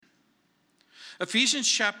Ephesians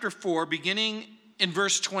chapter 4, beginning in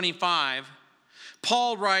verse 25,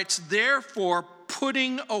 Paul writes, "Therefore,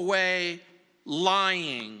 putting away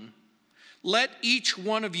lying, let each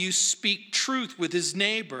one of you speak truth with his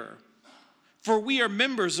neighbor, for we are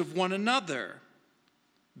members of one another.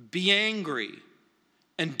 Be angry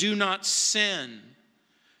and do not sin.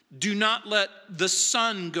 Do not let the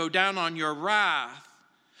sun go down on your wrath,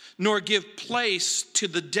 nor give place to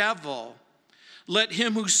the devil. Let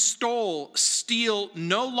him who stole steal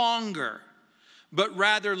no longer, but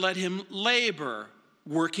rather let him labor,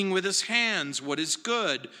 working with his hands what is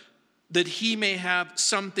good, that he may have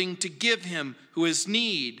something to give him who has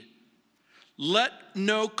need. Let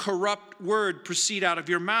no corrupt word proceed out of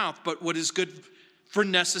your mouth, but what is good for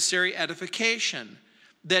necessary edification,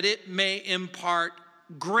 that it may impart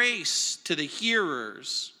grace to the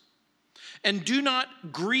hearers. And do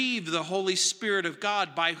not grieve the Holy Spirit of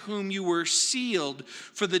God, by whom you were sealed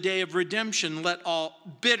for the day of redemption. Let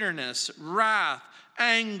all bitterness, wrath,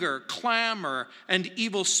 anger, clamor, and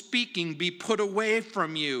evil speaking be put away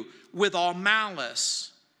from you with all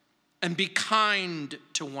malice. And be kind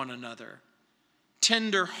to one another,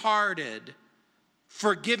 tender-hearted,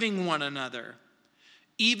 forgiving one another,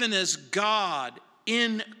 even as God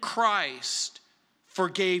in Christ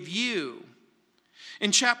forgave you."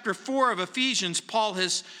 In chapter 4 of Ephesians, Paul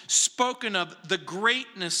has spoken of the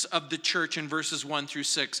greatness of the church in verses 1 through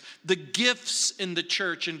 6, the gifts in the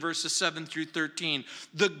church in verses 7 through 13,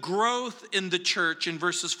 the growth in the church in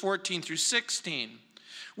verses 14 through 16.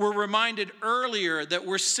 We're reminded earlier that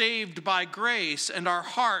we're saved by grace, and our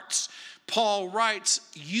hearts, Paul writes,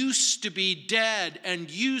 used to be dead and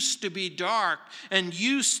used to be dark and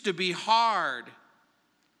used to be hard.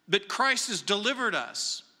 But Christ has delivered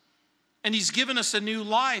us. And he's given us a new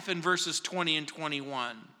life in verses 20 and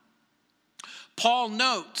 21. Paul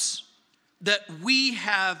notes that we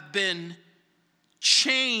have been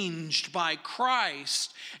changed by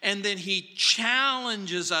Christ, and then he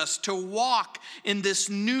challenges us to walk in this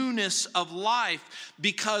newness of life,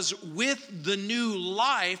 because with the new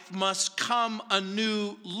life must come a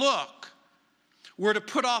new look. We're to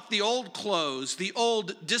put off the old clothes, the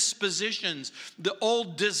old dispositions, the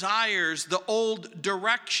old desires, the old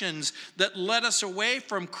directions that led us away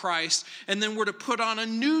from Christ. And then we're to put on a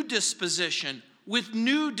new disposition with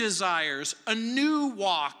new desires, a new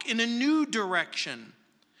walk in a new direction.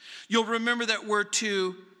 You'll remember that we're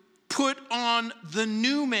to put on the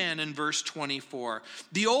new man in verse 24.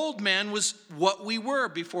 The old man was what we were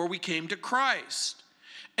before we came to Christ.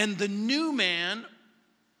 And the new man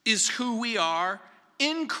is who we are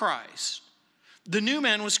in Christ. The new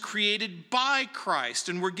man was created by Christ,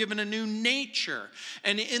 and we're given a new nature.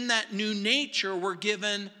 And in that new nature, we're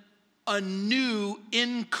given a new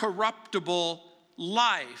incorruptible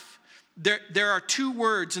life. There are two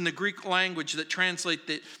words in the Greek language that translate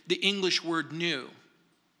the English word new.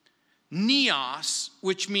 Neos,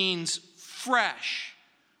 which means fresh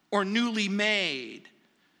or newly made.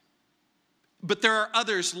 But there are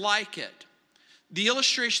others like it. The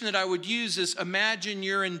illustration that I would use is, imagine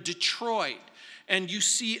you're in Detroit and you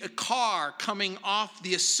see a car coming off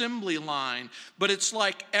the assembly line, but it's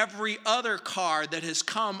like every other car that has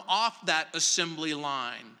come off that assembly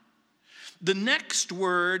line. The next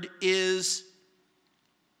word is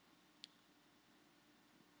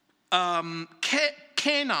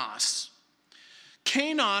kanos.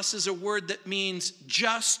 Kanos is a word that means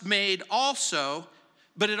just made also,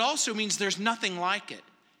 but it also means there's nothing like it.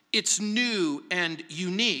 It's new and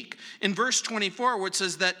unique. In verse 24, where it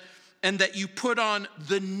says that, and that you put on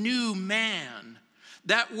the new man.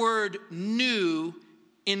 That word new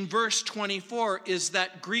in verse 24 is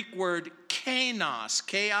that Greek word kainos,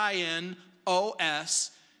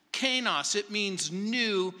 K-I-N-O-S, kainos. It means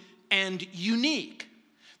new and unique.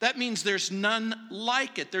 That means there's none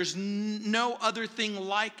like it. There's no other thing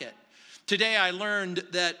like it. Today I learned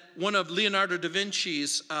that one of Leonardo da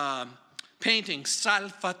Vinci's painting,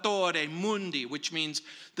 Salvatore Mundi, which means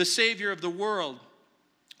the Savior of the world,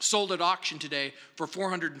 sold at auction today for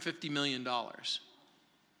 $450 million.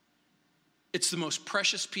 It's the most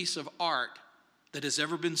precious piece of art that has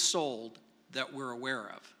ever been sold that we're aware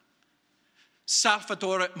of.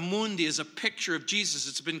 Salvatore Mundi is a picture of Jesus.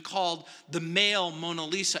 It's been called the male Mona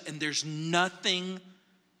Lisa, and there's nothing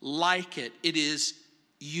like it. It is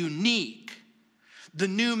unique. The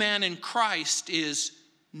new man in Christ is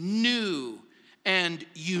new and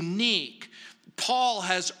unique. Paul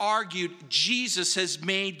has argued Jesus has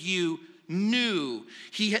made you new.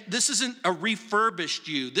 This isn't a refurbished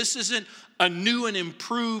you. This isn't a new and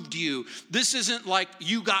improved you. This isn't like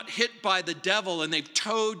you got hit by the devil and they've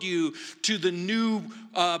towed you to the new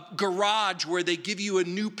garage where they give you a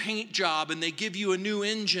new paint job and they give you a new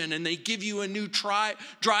engine and they give you a new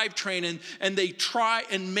drivetrain and they try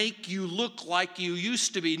and make you look like you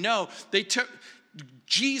used to be. No,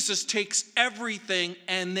 Jesus takes everything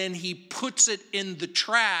and then he puts it in the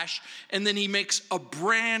trash and then he makes a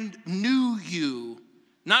brand new you.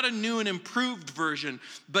 Not a new and improved version,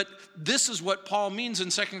 but this is what Paul means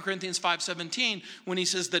in 2 Corinthians 5:17 when he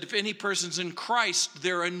says that if any person's in Christ,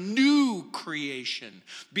 they're a new creation.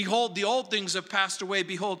 Behold, the old things have passed away.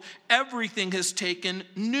 Behold, everything has taken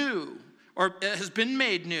new or has been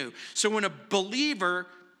made new. So when a believer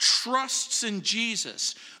trusts in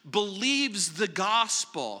Jesus, believes the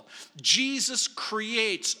gospel, Jesus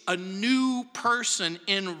creates a new person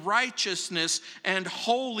in righteousness and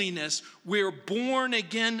holiness. We're born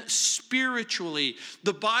again spiritually.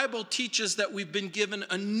 The Bible teaches that we've been given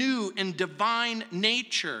a new and divine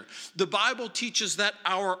nature. The Bible teaches that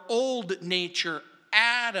our old nature,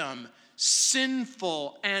 Adam,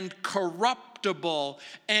 sinful and corruptible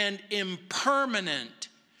and impermanent,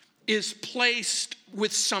 is placed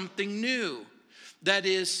with something new that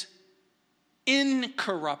is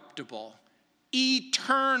incorruptible,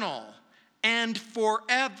 eternal, and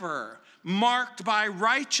forever, marked by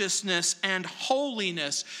righteousness and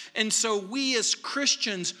holiness. And so we as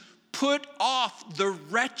Christians put off the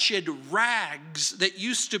wretched rags that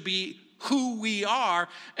used to be who we are,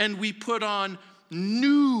 and we put on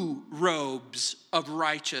new robes of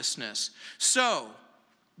righteousness. So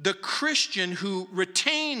the Christian who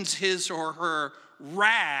retains his or her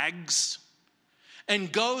rags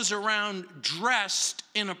and goes around dressed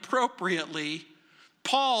inappropriately,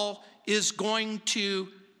 Paul is going to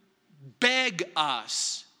beg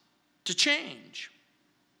us to change.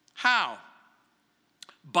 How?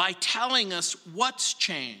 By telling us what's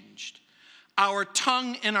changed. Our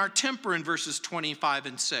tongue and our temper in verses 25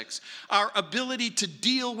 and 6. Our ability to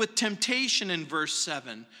deal with temptation in verse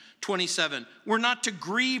 27. We're not to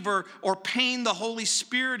grieve or pain the Holy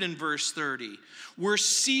Spirit in verse 30. We're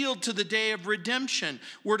sealed to the day of redemption.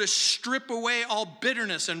 We're to strip away all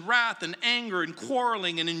bitterness and wrath and anger and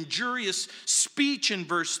quarreling and injurious speech in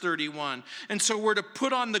verse 31. And so we're to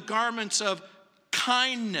put on the garments of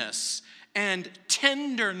kindness and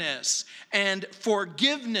tenderness and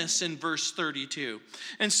forgiveness in verse 32.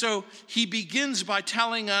 And so he begins by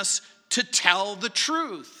telling us to tell the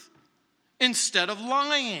truth instead of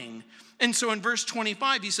lying. And so in verse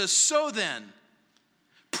 25, he says, so then,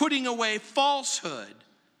 putting away falsehood,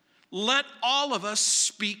 let all of us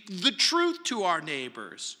speak the truth to our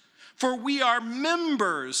neighbors, for we are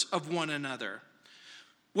members of one another.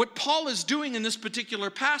 What Paul is doing in this particular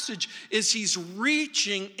passage is he's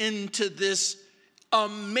reaching into this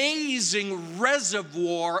amazing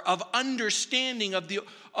reservoir of understanding of the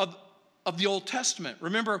Old Testament.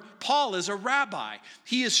 Remember, Paul is a rabbi.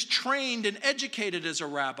 He is trained and educated as a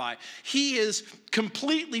rabbi. He is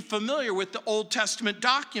completely familiar with the Old Testament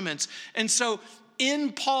documents. And so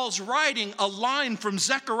in Paul's writing, a line from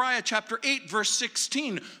Zechariah chapter 8, verse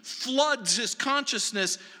 16 floods his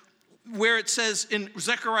consciousness where it says in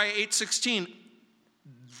Zechariah 8:16,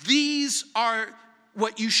 these are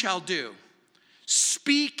what you shall do.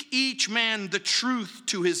 Speak each man the truth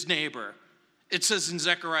to his neighbor. It says in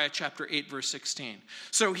Zechariah chapter 8, verse 16.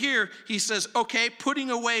 So here he says, okay, putting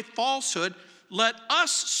away falsehood, let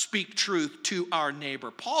us speak truth to our neighbor.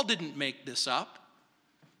 Paul didn't make this up.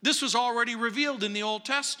 This was already revealed in the Old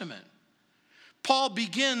Testament. Paul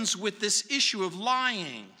begins with this issue of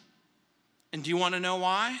lying. And do you want to know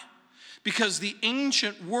why? Because the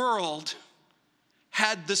ancient world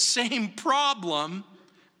had the same problem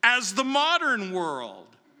as the modern world.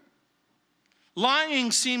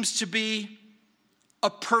 Lying seems to be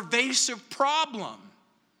a pervasive problem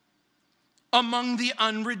among the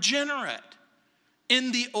unregenerate,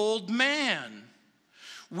 in the old man.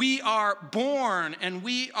 We are born and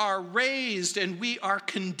we are raised and we are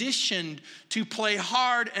conditioned to play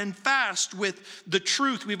hard and fast with the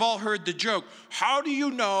truth. We've all heard the joke, how do you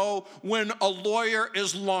know when a lawyer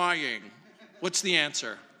is lying? What's the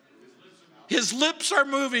answer? His lips are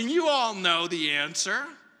moving. You all know the answer.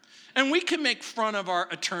 And we can make fun of our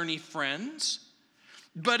attorney friends,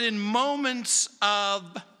 but in moments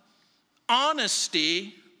of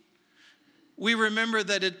honesty, we remember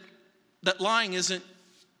that lying isn't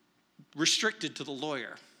restricted to the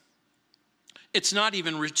lawyer. It's not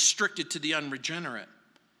even restricted to the unregenerate.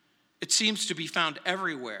 It seems to be found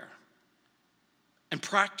everywhere and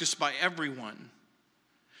practiced by everyone.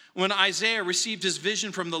 When Isaiah received his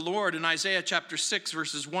vision from the Lord in Isaiah chapter 6,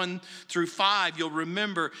 verses 1 through 5, you'll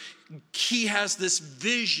remember he has this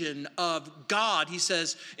vision of God. He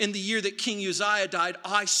says, in the year that King Uzziah died,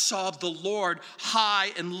 I saw the Lord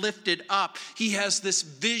high and lifted up. He has this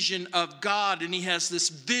vision of God, and he has this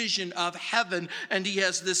vision of heaven, and he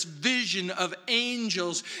has this vision of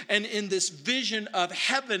angels. And in this vision of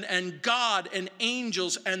heaven and God and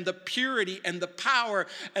angels and the purity and the power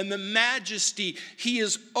and the majesty, he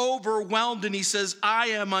is overwhelmed, and he says, I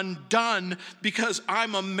am undone because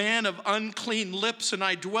I'm a man of unclean lips, and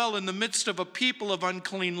I dwell in the midst of a people of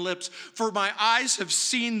unclean lips. For my eyes have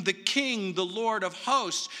seen the King, the Lord of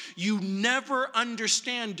hosts. You never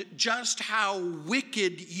understand just how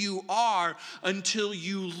wicked you are until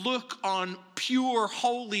you look on pure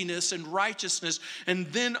holiness and righteousness. And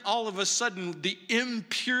then all of a sudden, the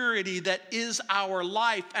impurity that is our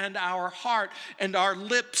life and our heart and our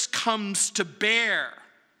lips comes to bear.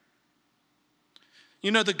 You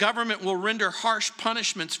know, the government will render harsh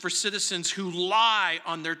punishments for citizens who lie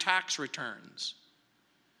on their tax returns.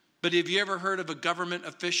 But have you ever heard of a government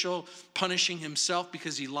official punishing himself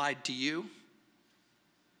because he lied to you?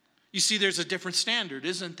 You see, there's a different standard,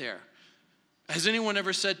 isn't there? Has anyone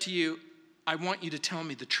ever said to you, I want you to tell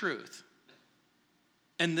me the truth?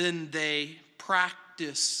 And then they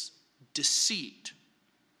practice deceit.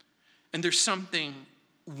 And there's something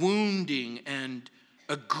wounding and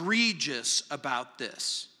egregious about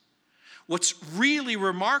this. What's really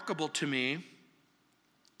remarkable to me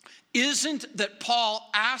isn't that Paul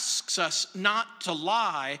asks us not to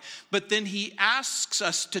lie, but then he asks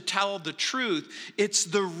us to tell the truth. It's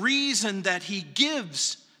the reason that he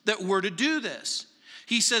gives that we're to do this.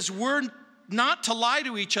 He says we're not to lie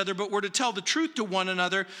to each other, but we're to tell the truth to one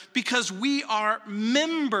another because we are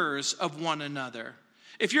members of one another.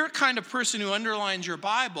 If you're a kind of person who underlines your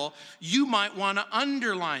Bible, you might want to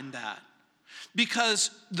underline that.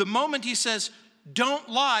 Because the moment he says, don't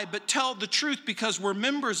lie, but tell the truth because we're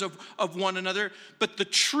members of one another, but the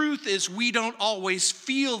truth is we don't always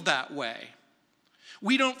feel that way.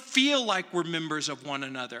 We don't feel like we're members of one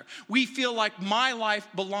another. We feel like my life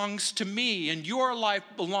belongs to me and your life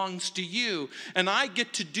belongs to you. And I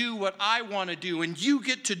get to do what I want to do and you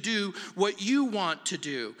get to do what you want to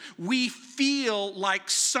do. We feel like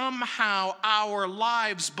somehow our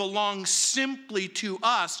lives belong simply to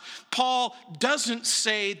us. Paul doesn't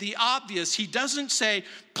say the obvious. He doesn't say,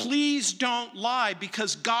 please don't lie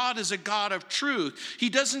because God is a God of truth. He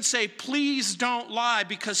doesn't say, please don't lie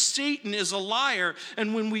because Satan is a liar.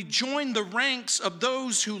 And when we join the ranks of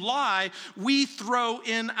those who lie, we throw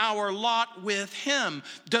in our lot with him.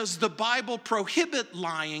 Does the Bible prohibit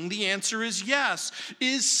lying? The answer is yes.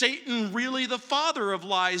 Is Satan really the father of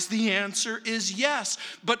lies? The answer is yes.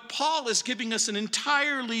 But Paul is giving us an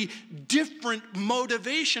entirely different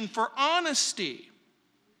motivation for honesty.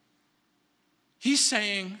 He's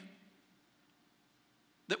saying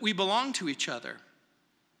that we belong to each other.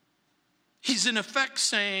 He's in effect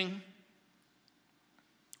saying,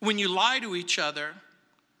 when you lie to each other,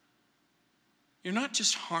 you're not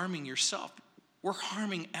just harming yourself, we're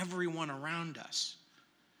harming everyone around us.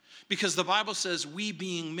 Because the Bible says we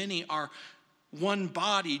being many are one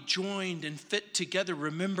body joined and fit together.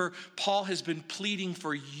 Remember, Paul has been pleading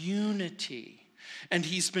for unity. And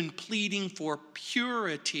he's been pleading for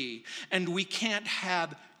purity. And we can't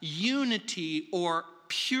have unity or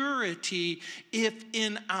purity if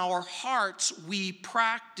in our hearts we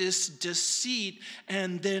practice deceit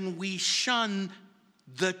and then we shun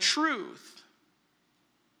the truth.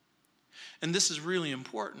 And this is really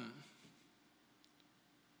important.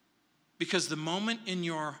 Because the moment in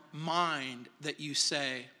your mind that you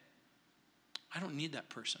say, I don't need that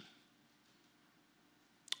person.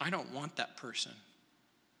 I don't want that person.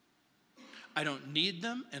 I don't need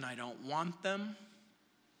them and I don't want them.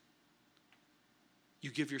 You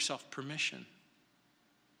give yourself permission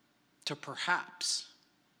to perhaps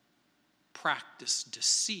practice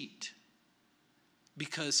deceit.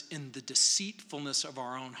 Because in the deceitfulness of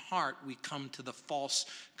our own heart, we come to the false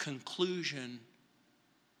conclusion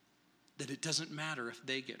that it doesn't matter if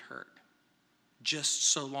they get hurt,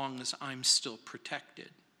 just so long as I'm still protected.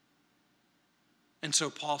 And so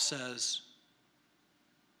Paul says,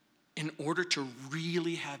 in order to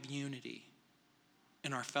really have unity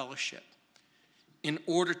in our fellowship, in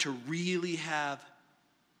order to really have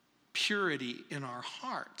purity in our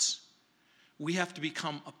hearts, we have to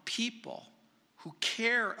become a people who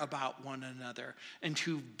care about one another and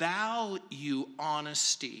who value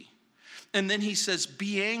honesty. And then he says,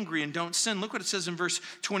 be angry and don't sin. Look what it says in verse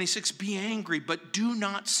 26, be angry, but do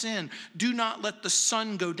not sin. Do not let the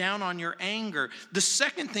sun go down on your anger. The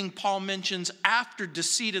second thing Paul mentions after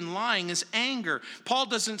deceit and lying is anger. Paul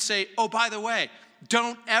doesn't say, oh, by the way,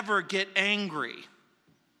 don't ever get angry.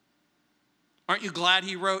 Aren't you glad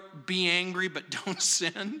he wrote, be angry, but don't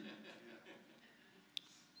sin?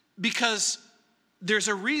 Because there's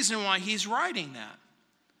a reason why he's writing that.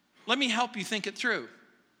 Let me help you think it through.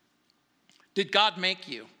 Did God make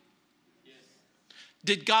you? Yes.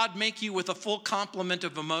 Did God make you with a full complement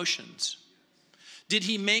of emotions? Did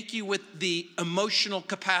he make you with the emotional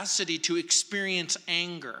capacity to experience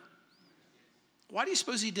anger? Why do you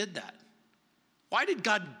suppose he did that? Why did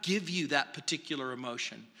God give you that particular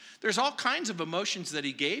emotion? There's all kinds of emotions that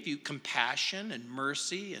he gave you, compassion and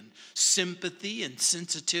mercy and sympathy and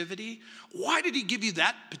sensitivity. Why did he give you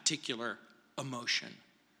that particular emotion?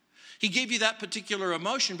 He gave you that particular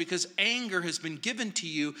emotion because anger has been given to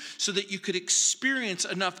you so that you could experience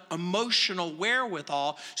enough emotional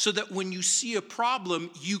wherewithal so that when you see a problem,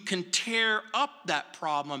 you can tear up that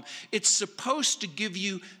problem. It's supposed to give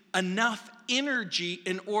you enough energy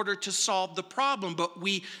in order to solve the problem, but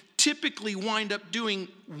we typically wind up doing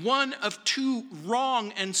one of two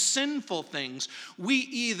wrong and sinful things. We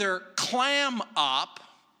either clam up,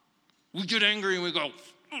 we get angry and we go,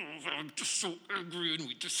 oh, I'm just so angry, and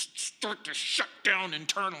we just start to shut down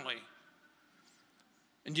internally.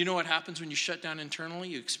 And do you know what happens when you shut down internally?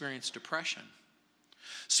 You experience depression.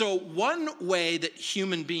 So one way that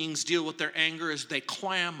human beings deal with their anger is they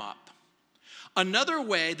clam up. Another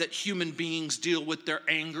way that human beings deal with their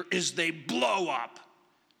anger is they blow up.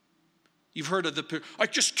 You've heard of I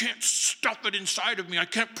just can't stuff it inside of me. I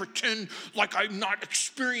can't pretend like I'm not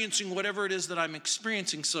experiencing whatever it is that I'm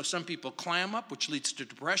experiencing. So some people clam up, which leads to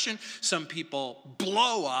depression. Some people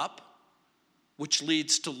blow up, which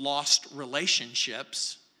leads to lost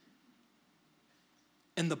relationships.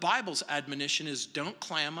 And the Bible's admonition is don't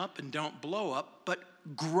clam up and don't blow up, but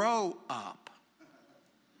grow up.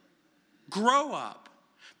 Grow up.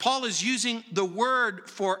 Paul is using the word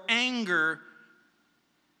for anger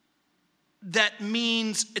that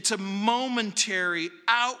means it's a momentary,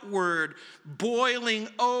 outward, boiling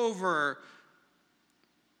over.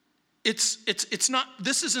 It's not,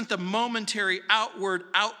 this isn't the momentary outward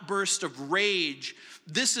outburst of rage.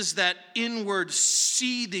 This is that inward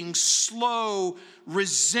seething, slow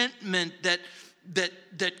resentment that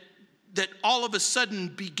all of a sudden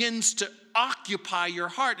begins to occupy your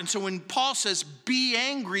heart. And so when Paul says, be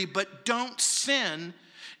angry, but don't sin,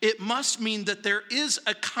 it must mean that there is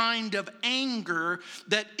a kind of anger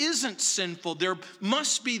that isn't sinful. There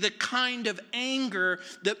must be the kind of anger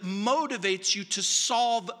that motivates you to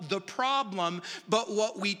solve the problem. But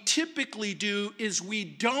what we typically do is we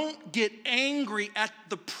don't get angry at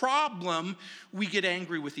the problem. We get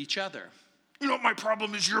angry with each other. You know, my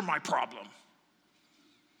problem is you're my problem.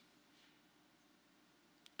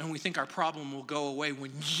 And we think our problem will go away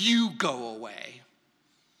when you go away.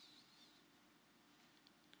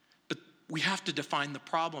 But we have to define the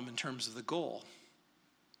problem in terms of the goal.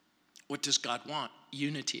 What does God want?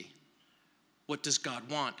 Unity. What does God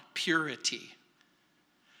want? Purity.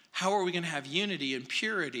 How are we going to have unity and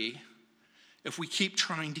purity if we keep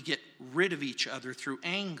trying to get rid of each other through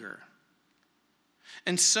anger?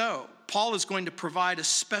 And so, Paul is going to provide a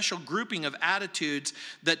special grouping of attitudes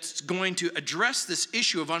that's going to address this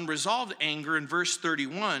issue of unresolved anger in verse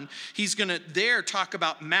 31. He's going to there talk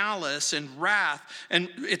about malice and wrath. And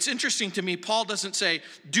it's interesting to me, Paul doesn't say,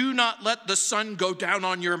 do not let the sun go down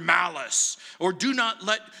on your malice, or do not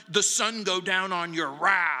let the sun go down on your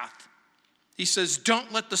wrath. He says,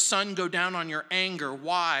 don't let the sun go down on your anger.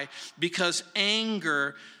 Why? Because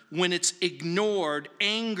anger, when it's ignored,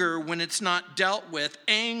 anger when it's not dealt with,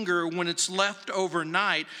 anger when it's left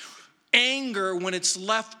overnight, anger when it's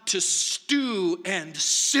left to stew and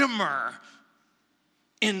simmer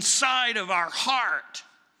inside of our heart,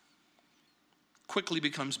 quickly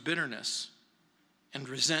becomes bitterness and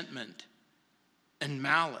resentment and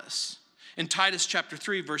malice. In Titus chapter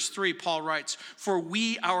 3, verse 3, Paul writes, for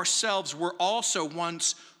we ourselves were also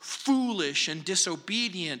once foolish and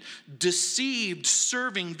disobedient, deceived,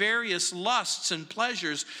 serving various lusts and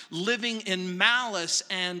pleasures, living in malice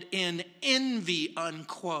and in envy,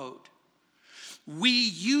 unquote. We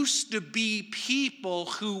used to be people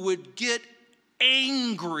who would get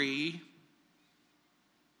angry,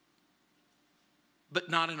 but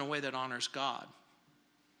not in a way that honors God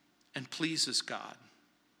and pleases God.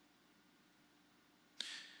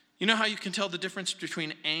 You know how you can tell the difference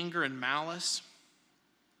between anger and malice?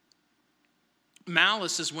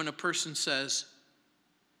 Malice is when a person says,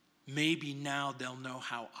 maybe now they'll know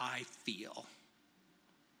how I feel.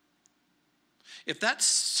 If that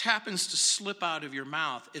happens to slip out of your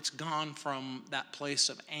mouth, it's gone from that place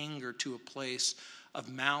of anger to a place of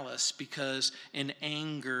malice, because in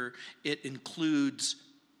anger, it includes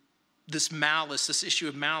this malice. This issue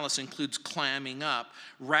of malice includes clamming up.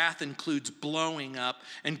 Wrath includes blowing up.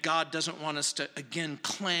 And God doesn't want us to, again,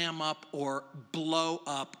 clam up or blow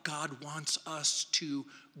up. God wants us to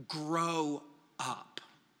grow up.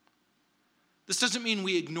 This doesn't mean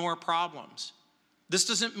we ignore problems. This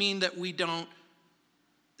doesn't mean that we don't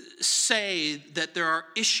say that there are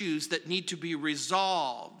issues that need to be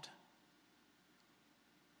resolved.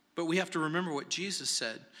 But we have to remember what Jesus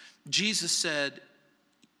said. Jesus said,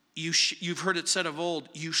 you've heard it said of old,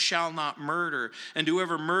 you shall not murder, and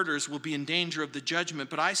whoever murders will be in danger of the judgment.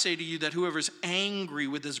 But I say to you that whoever's angry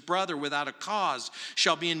with his brother without a cause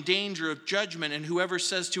shall be in danger of judgment. And whoever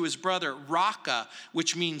says to his brother, raka,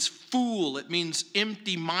 which means fool, it means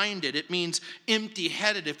empty-minded, it means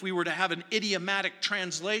empty-headed. If we were to have an idiomatic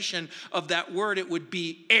translation of that word, it would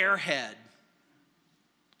be airhead.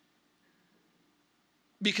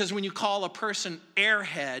 Because when you call a person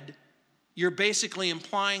airhead, you're basically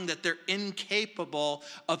implying that they're incapable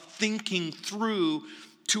of thinking through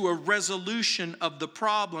to a resolution of the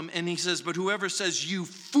problem. And he says, but whoever says you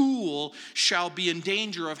fool shall be in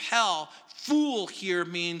danger of hell. Fool here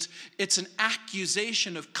means it's an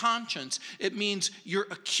accusation of conscience. It means you're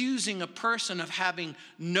accusing a person of having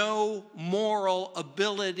no moral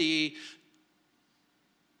ability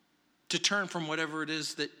to turn from whatever it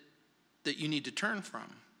is that you need to turn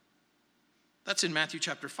from. That's in Matthew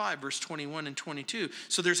chapter 5, verse 21 and 22.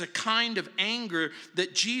 So there's a kind of anger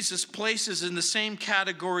that Jesus places in the same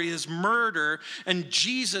category as murder. And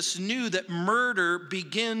Jesus knew that murder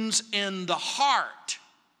begins in the heart,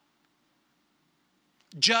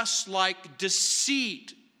 just like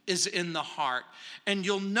deceit is in the heart. And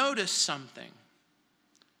you'll notice something.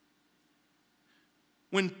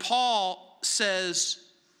 When Paul says,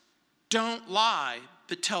 don't lie,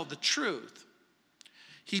 but tell the truth,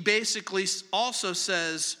 he basically also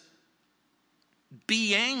says,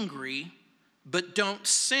 be angry, but don't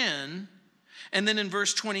sin. And then in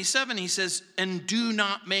verse 27, he says, and do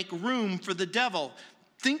not make room for the devil.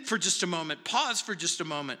 Think for just a moment. Pause for just a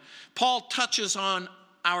moment. Paul touches on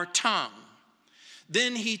our tongue.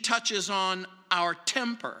 Then he touches on our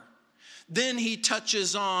temper. Then he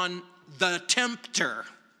touches on the tempter.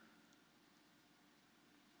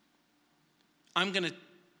 I'm going to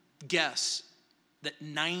guess that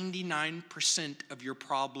 99% of your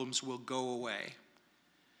problems will go away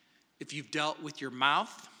if you've dealt with your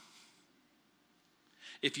mouth,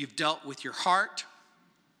 if you've dealt with your heart,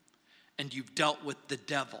 and you've dealt with the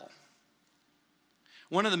devil.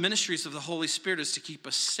 One of the ministries of the Holy Spirit is to keep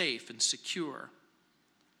us safe and secure.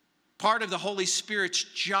 Part of the Holy Spirit's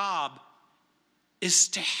job is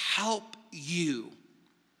to help you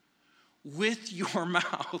with your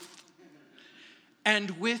mouth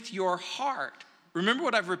and with your heart. Remember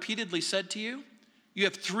what I've repeatedly said to you? You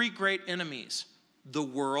have three great enemies: the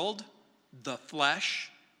world, the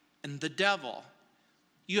flesh, and the devil.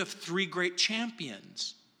 You have three great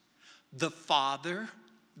champions: the Father,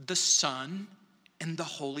 the Son, and the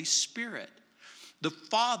Holy Spirit. The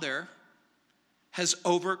Father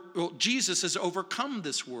Jesus has overcome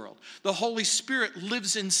this world. The Holy Spirit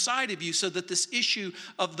lives inside of you so that this issue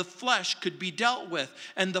of the flesh could be dealt with.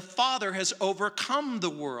 And the Father has overcome the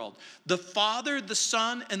world. The Father, the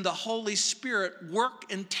Son, and the Holy Spirit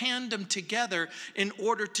work in tandem together in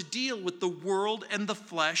order to deal with the world and the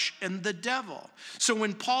flesh and the devil. So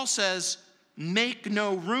when Paul says, make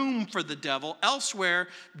no room for the devil, elsewhere,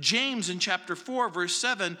 James in chapter 4, verse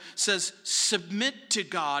 7 says, submit to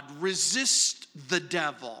God, resist the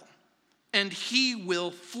devil, and he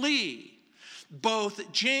will flee.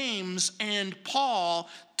 Both James and Paul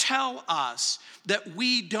tell us that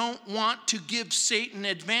we don't want to give Satan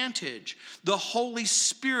advantage. The Holy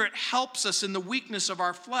Spirit helps us in the weakness of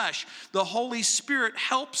our flesh. The Holy Spirit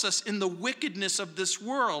helps us in the wickedness of this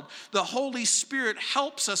world. The Holy Spirit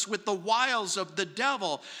helps us with the wiles of the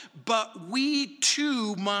devil. But we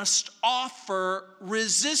too must offer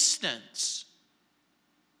resistance.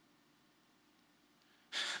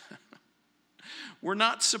 We're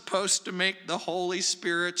not supposed to make the Holy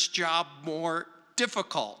Spirit's job more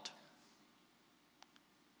difficult.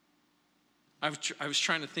 I was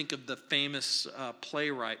trying to think of the famous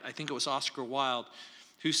playwright, I think it was Oscar Wilde,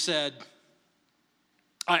 who said,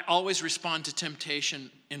 I always respond to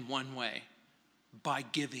temptation in one way: by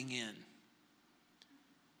giving in.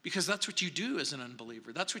 Because that's what you do as an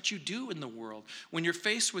unbeliever. That's what you do in the world. When you're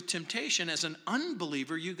faced with temptation as an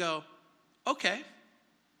unbeliever, you go, okay,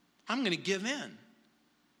 I'm going to give in.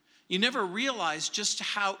 You never realized just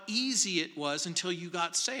how easy it was until you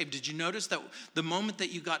got saved. Did you notice that the moment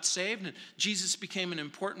that you got saved and Jesus became an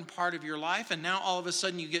important part of your life, and now all of a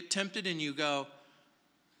sudden you get tempted and you go,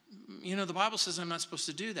 the Bible says I'm not supposed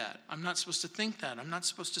to do that. I'm not supposed to think that. I'm not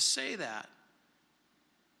supposed to say that.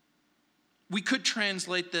 We could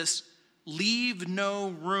translate this, leave no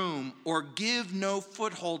room or give no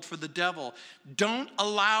foothold for the devil. Don't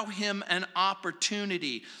allow him an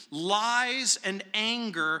opportunity. Lies and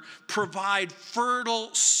anger provide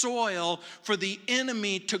fertile soil for the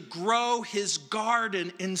enemy to grow his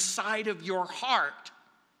garden inside of your heart.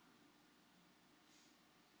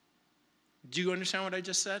 Do you understand what I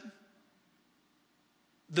just said?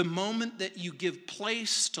 The moment that you give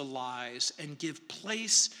place to lies and give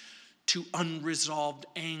place to unresolved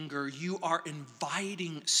anger, you are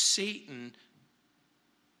inviting Satan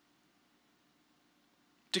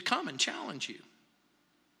to come and challenge you.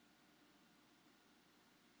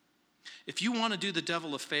 If you want to do the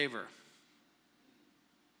devil a favor,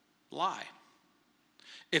 lie.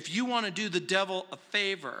 If you want to do the devil a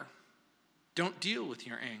favor, don't deal with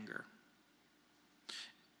your anger.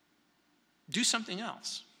 Do something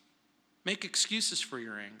else. Make excuses for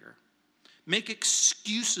your anger. Make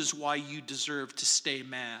excuses why you deserve to stay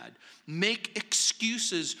mad. Make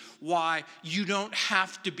excuses why you don't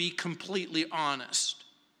have to be completely honest.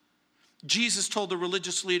 Jesus told the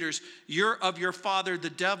religious leaders, you're of your father the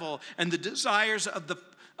devil, and the desires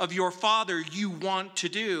of your father you want to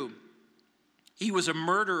do. He was a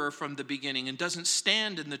murderer from the beginning and doesn't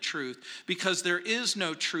stand in the truth because there is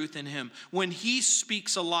no truth in him. When he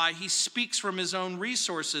speaks a lie, he speaks from his own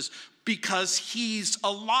resources because he's a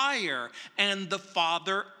liar and the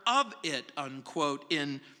father of it, unquote,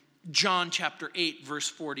 in John chapter 8, verse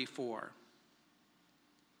 44.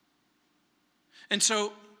 And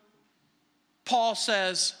so Paul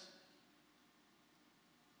says,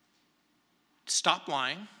 stop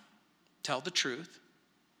lying, tell the truth.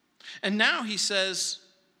 And now he says,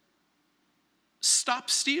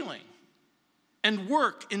 stop stealing and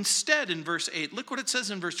work instead in verse 8. Look what it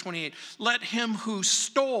says in verse 28. Let him who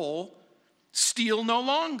stole steal no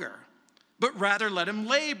longer, but rather let him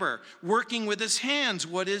labor, working with his hands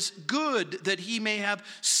what is good, that he may have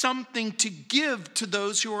something to give to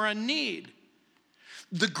those who are in need.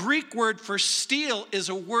 The Greek word for steal is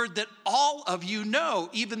a word that all of you know,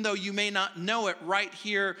 even though you may not know it right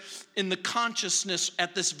here in the consciousness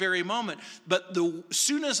at this very moment. But as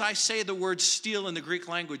soon as I say the word steal in the Greek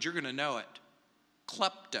language, you're going to know it.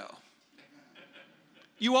 Klepto.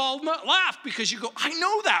 You all laugh because you go, I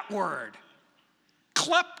know that word.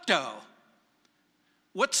 Klepto.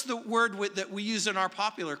 What's the word that we use in our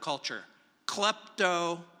popular culture?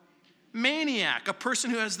 Kleptomaniac, a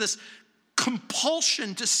person who has this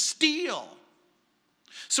compulsion to steal.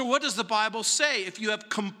 So what does the Bible say if you have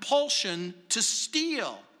compulsion to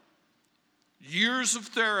steal? Years of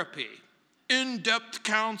therapy, in-depth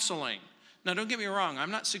counseling. Now don't get me wrong, I'm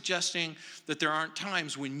not suggesting that there aren't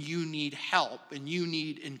times when you need help and you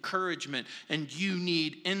need encouragement and you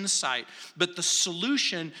need insight. But the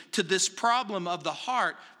solution to this problem of the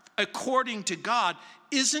heart, according to God,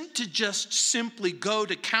 isn't to just simply go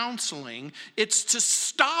to counseling. It's to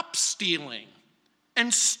stop stealing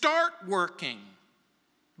and start working.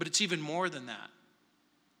 But it's even more than that.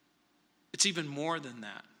 It's even more than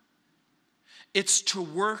that. It's to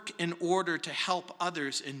work in order to help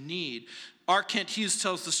others in need. R. Kent Hughes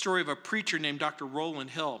tells the story of a preacher named Dr. Rowland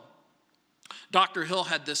Hill. Dr. Hill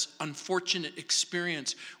had this unfortunate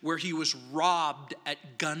experience where he was robbed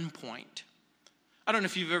at gunpoint. I don't know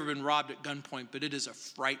if you've ever been robbed at gunpoint, but it is a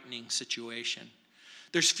frightening situation.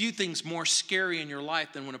 There's few things more scary in your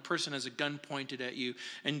life than when a person has a gun pointed at you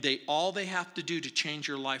and all they have to do to change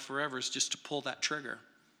your life forever is just to pull that trigger.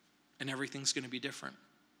 And everything's going to be different.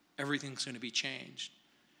 Everything's going to be changed.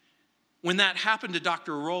 When that happened to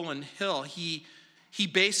Dr. Rowland Hill, he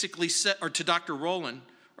basically said, or to Dr. Rowland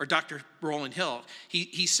Hill,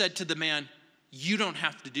 he said to the man, you don't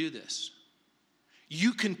have to do this.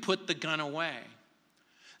 You can put the gun away.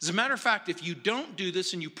 As a matter of fact, if you don't do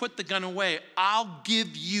this and you put the gun away, I'll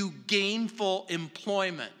give you gainful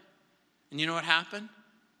employment. And you know what happened?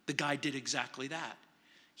 The guy did exactly that.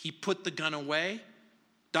 He put the gun away.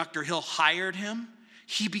 Dr. Hill hired him.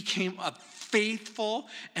 He became a faithful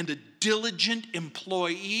and a diligent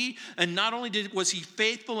employee. And not only was he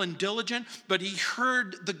faithful and diligent, but he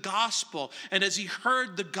heard the gospel. And as he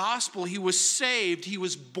heard the gospel, he was saved. He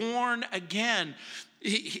was born again.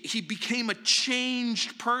 He became a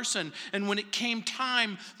changed person. And when it came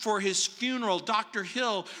time for his funeral, Dr.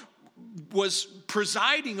 Hill was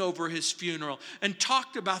presiding over his funeral and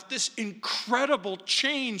talked about this incredible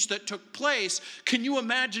change that took place. Can you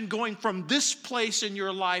imagine going from this place in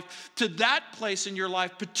your life to that place in your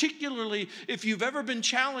life, particularly if you've ever been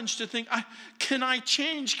challenged to think, can I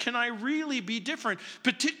change? Can I really be different?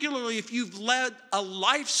 Particularly if you've led a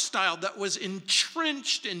lifestyle that was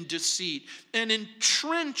entrenched in deceit and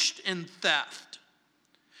entrenched in theft.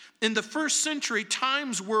 In the first century,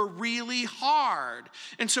 times were really hard.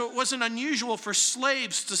 And so it wasn't unusual for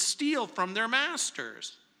slaves to steal from their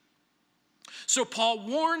masters. So Paul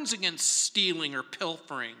warns against stealing or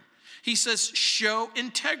pilfering. He says, show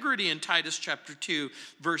integrity in Titus chapter 2,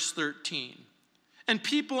 verse 13. And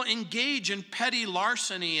people engage in petty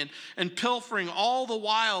larceny and pilfering all the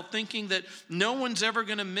while, thinking that no one's ever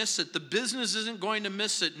going to miss it. The business isn't going to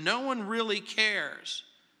miss it. No one really cares.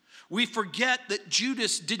 We forget that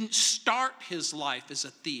Judas didn't start his life as a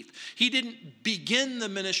thief. He didn't begin the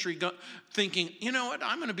ministry thinking, you know what,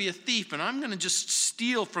 I'm going to be a thief and I'm going to just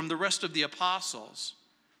steal from the rest of the apostles.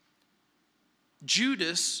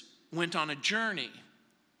 Judas went on a journey.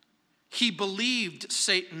 He believed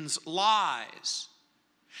Satan's lies.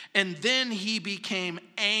 And then he became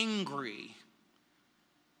angry.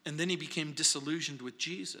 And then he became disillusioned with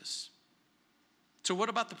Jesus. So what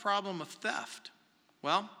about the problem of theft?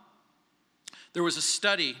 Well, there was a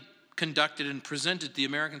study conducted and presented to the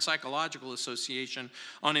American Psychological Association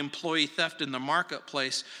on employee theft in the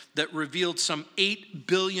marketplace that revealed some $8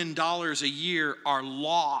 billion a year are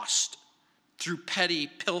lost through petty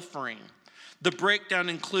pilfering. The breakdown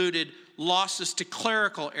included losses to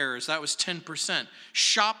clerical errors, that was 10%.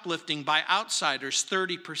 Shoplifting by outsiders,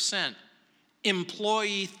 30%.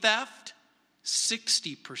 Employee theft,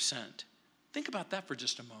 60%. Think about that for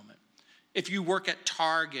just a moment. If you work at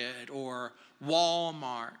Target or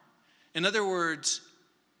Walmart, in other words,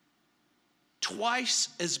 twice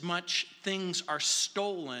as much things are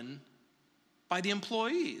stolen by the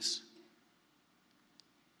employees.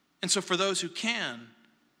 And so for those who can,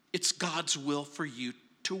 it's God's will for you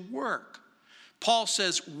to work. Paul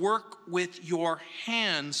says, work with your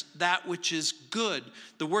hands that which is good.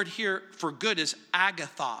 The word here for good is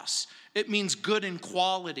agathos. It means good in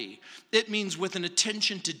quality. It means with an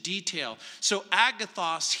attention to detail. So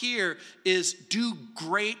agathos here is do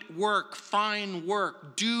great work, fine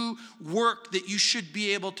work, do work that you should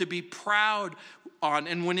be able to be proud on.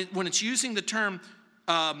 And when it's using the term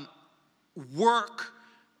work,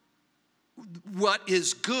 what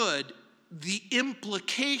is good, the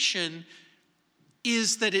implication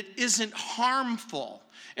is that it isn't harmful.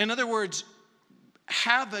 In other words,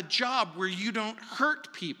 have a job where you don't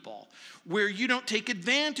hurt people, where you don't take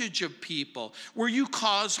advantage of people, where you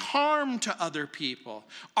cause harm to other people.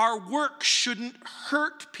 Our work shouldn't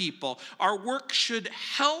hurt people. Our work should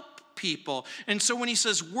help people. And so when he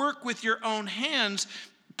says work with your own hands,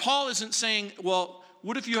 Paul isn't saying, well,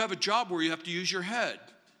 what if you have a job where you have to use your head?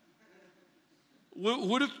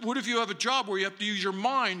 What if you have a job where you have to use your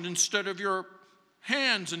mind instead of your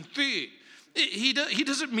hands and feet? He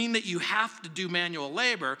doesn't mean that you have to do manual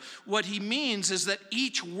labor. What he means is that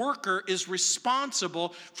each worker is responsible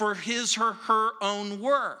for his or her own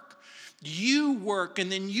work. You work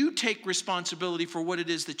and then you take responsibility for what it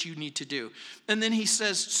is that you need to do. And then he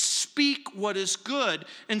says, speak what is good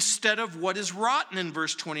instead of what is rotten in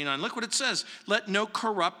verse 29. Look what it says. Let no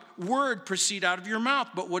corrupt word proceed out of your mouth,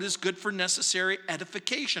 but what is good for necessary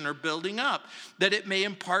edification or building up, that it may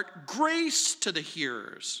impart grace to the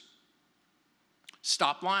hearers.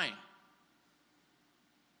 Stop lying.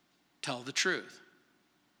 Tell the truth.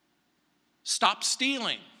 Stop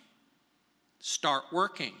stealing. Start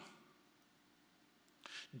working.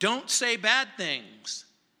 Don't say bad things.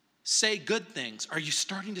 Say good things. Are you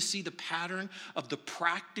starting to see the pattern of the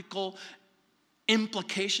practical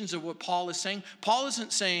implications of what Paul is saying? Paul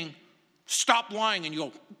isn't saying, stop lying, and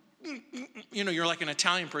you go, you're like an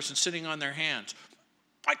Italian person sitting on their hands.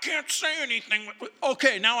 I can't say anything.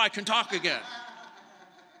 Okay, now I can talk again.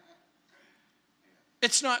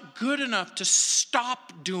 It's not good enough to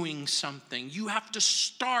stop doing something. You have to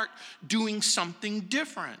start doing something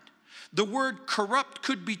different. The word corrupt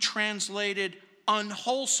could be translated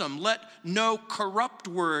unwholesome. Let no corrupt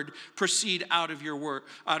word proceed out of your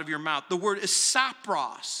mouth. The word is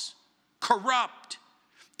sapros, corrupt.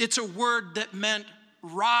 It's a word that meant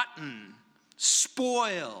rotten,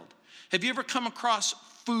 spoiled. Have you ever come across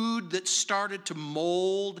food that started to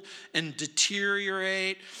mold and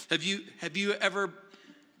deteriorate? Have you ever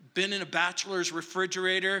been in a bachelor's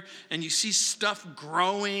refrigerator and you see stuff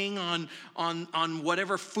growing on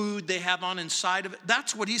whatever food they have on inside of it?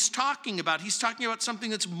 That's what he's talking about. He's talking about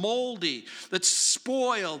something that's moldy, that's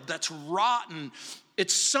spoiled, that's rotten.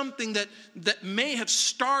 It's something that may have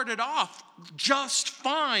started off just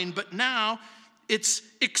fine, but now it's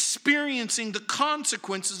experiencing the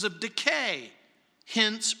consequences of decay,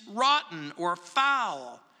 hence rotten or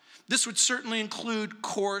foul. This would certainly include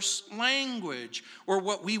coarse language, or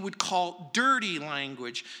what we would call dirty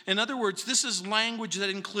language. In other words, this is language that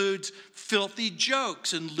includes filthy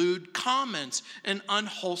jokes and lewd comments and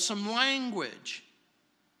unwholesome language.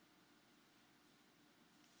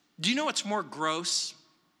 Do you know what's more gross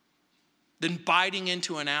than biting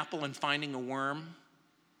into an apple and finding a worm?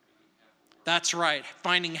 That's right,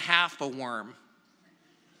 finding half a worm.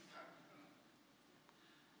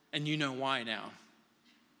 And you know why now.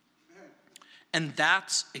 And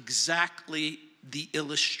that's exactly the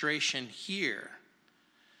illustration here.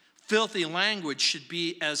 Filthy language should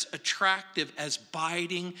be as attractive as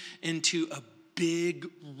biting into a big,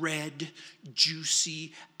 red,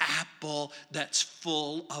 juicy apple that's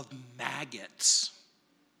full of maggots.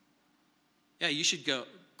 Yeah, you should go,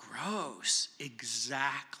 gross,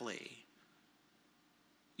 exactly.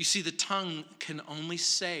 You see, the tongue can only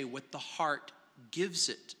say what the heart gives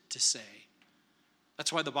it to say.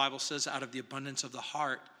 That's why the Bible says, out of the abundance of the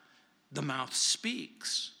heart, the mouth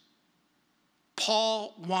speaks.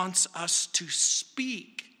 Paul wants us to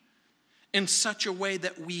speak in such a way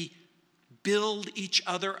that we build each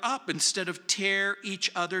other up instead of tear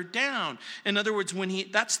each other down. In other words,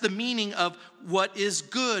 that's the meaning of what is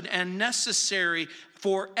good and necessary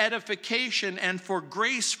for edification and for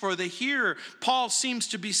grace for the hearer. Paul seems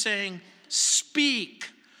to be saying, speak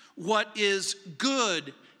what is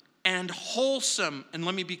good and wholesome. And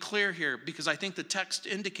let me be clear here, because I think the text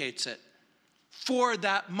indicates it. For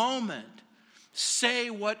that moment, say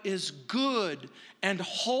what is good and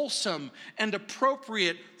wholesome and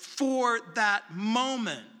appropriate for that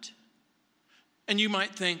moment. And you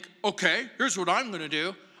might think, okay, here's what I'm going to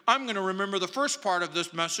do. I'm going to remember the first part of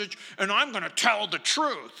this message, and I'm going to tell the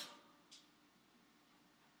truth.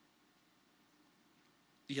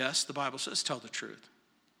 Yes, the Bible says tell the truth.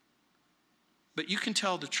 But you can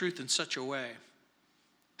tell the truth in such a way,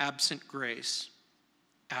 absent grace,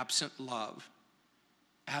 absent love,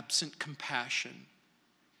 absent compassion,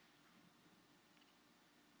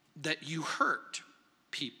 that you hurt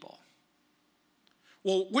people.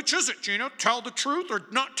 Well, which is it, Gino? Tell the truth or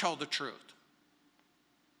not tell the truth?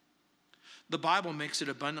 The Bible makes it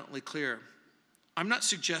abundantly clear. I'm not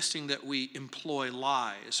suggesting that we employ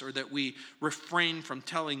lies or that we refrain from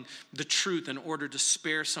telling the truth in order to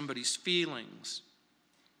spare somebody's feelings.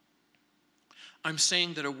 I'm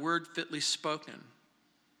saying that a word fitly spoken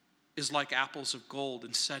is like apples of gold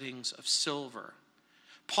in settings of silver.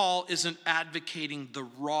 Paul isn't advocating the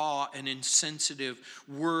raw and insensitive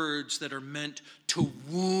words that are meant to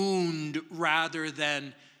wound rather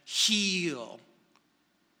than heal.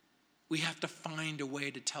 We have to find a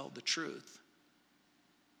way to tell the truth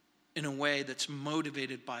in a way that's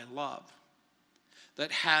motivated by love, that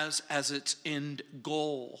has as its end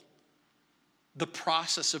goal the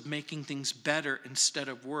process of making things better instead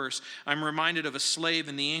of worse. I'm reminded of a slave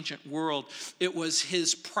in the ancient world. It was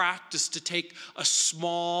his practice to take a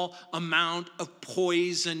small amount of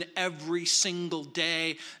poison every single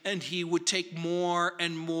day, and he would take more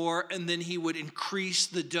and more, and then he would increase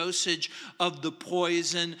the dosage of the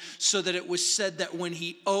poison so that it was said that when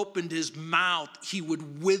he opened his mouth, he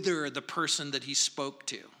would wither the person that he spoke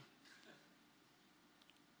to.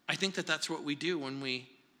 I think that that's what we do when we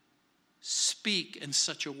speak in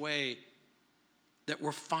such a way that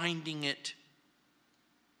we're finding it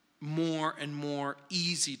more and more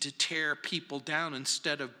easy to tear people down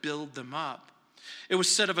instead of build them up. It was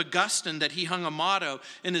said of Augustine that he hung a motto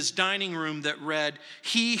in his dining room that read,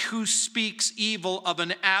 "He who speaks evil of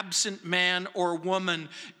an absent man or woman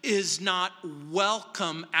is not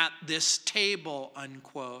welcome at this table,"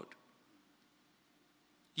 unquote.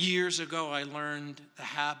 Years ago, I learned the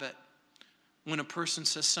habit when a person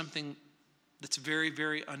says something that's very,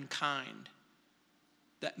 very unkind,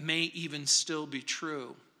 that may even still be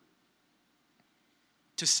true,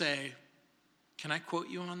 to say, "Can I quote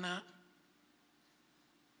you on that?"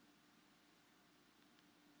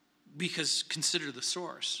 Because consider the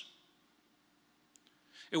source.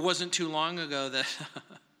 It wasn't too long ago that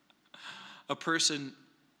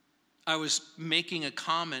I was making a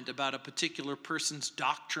comment about a particular person's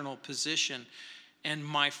doctrinal position, and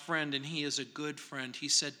my friend, and he is a good friend, he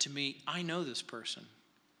said to me, "I know this person.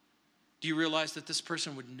 Do you realize that this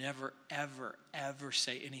person would never, ever, ever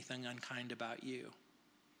say anything unkind about you?"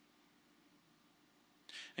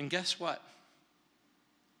 And guess what?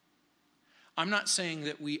 I'm not saying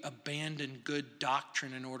that we abandon good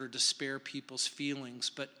doctrine in order to spare people's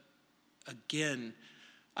feelings, but again,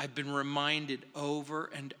 I've been reminded over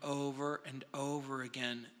and over and over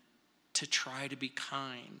again to try to be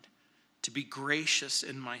kind, to be gracious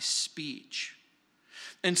in my speech.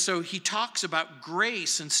 And so he talks about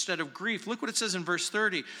grace instead of grief. Look what it says in verse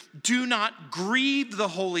 30. Do not grieve the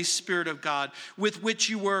Holy Spirit of God, with which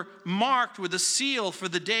you were marked with a seal for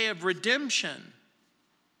the day of redemption.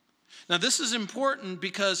 Now this is important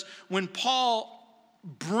because when Paul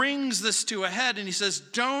brings this to a head and he says,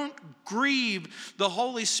 don't grieve the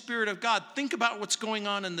Holy Spirit of God, think about what's going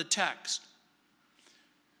on in the text.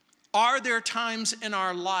 Are there times in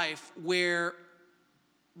our life where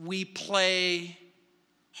we play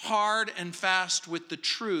hard and fast with the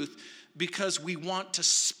truth because we want to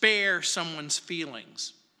spare someone's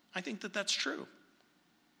feelings? I think that that's true.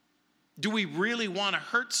 Do we really want to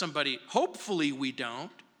hurt somebody? Hopefully we don't.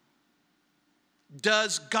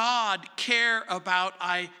 Does God care about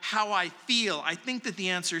how I feel? I think that the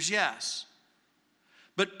answer is yes.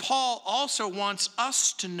 But Paul also wants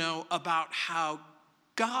us to know about how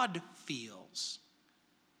God feels.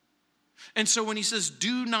 And so when he says,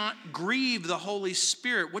 do not grieve the Holy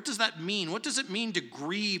Spirit, what does that mean? What does it mean to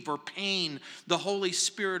grieve or pain the Holy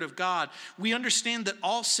Spirit of God? We understand that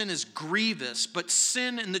all sin is grievous, but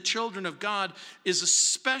sin in the children of God is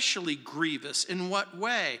especially grievous. In what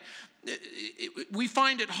way? We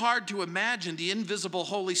find it hard to imagine the invisible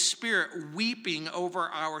Holy Spirit weeping over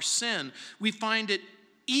our sin. We find it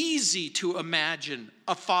easy to imagine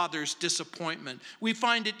a father's disappointment. We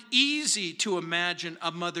find it easy to imagine a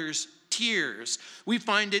mother's tears. We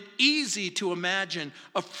find it easy to imagine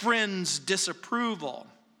a friend's disapproval.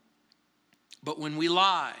 But when we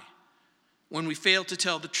lie, when we fail to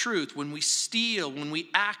tell the truth, when we steal, when we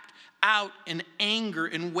act out in anger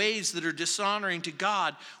in ways that are dishonoring to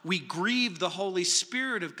God, we grieve the Holy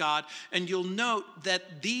Spirit of God. And you'll note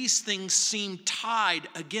that these things seem tied,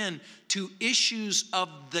 again, to issues of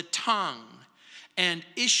the tongue and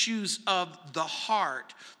issues of the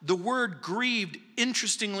heart. The word grieved,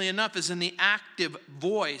 interestingly enough, is in the active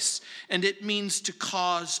voice, and it means to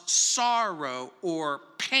cause sorrow or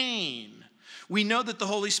pain. We know that the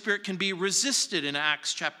Holy Spirit can be resisted in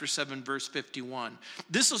Acts chapter 7, verse 51.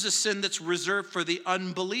 This is a sin that's reserved for the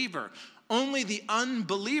unbeliever. Only the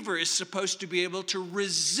unbeliever is supposed to be able to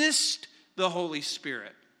resist the Holy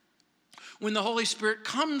Spirit. When the Holy Spirit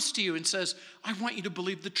comes to you and says, I want you to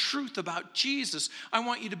believe the truth about Jesus. I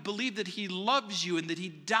want you to believe that he loves you and that he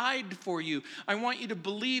died for you. I want you to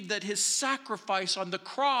believe that his sacrifice on the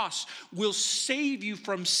cross will save you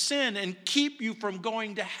from sin and keep you from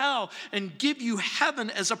going to hell and give you heaven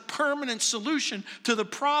as a permanent solution to the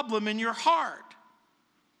problem in your heart.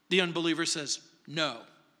 The unbeliever says, no.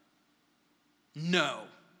 No.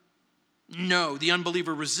 No. The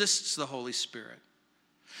unbeliever resists the Holy Spirit.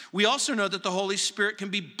 We also know that the Holy Spirit can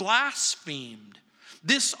be blasphemed.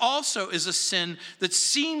 This also is a sin that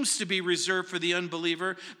seems to be reserved for the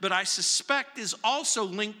unbeliever, but I suspect is also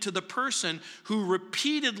linked to the person who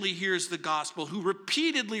repeatedly hears the gospel, who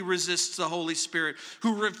repeatedly resists the Holy Spirit,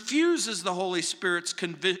 who refuses the Holy Spirit's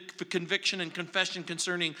conviction and confession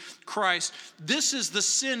concerning Christ. This is the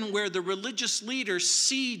sin where the religious leaders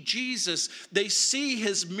see Jesus. They see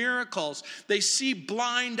his miracles. They see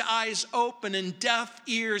blind eyes open and deaf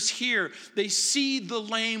ears hear. They see the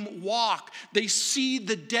lame walk. They see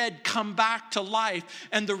the dead come back to life,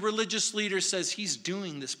 and the religious leader says he's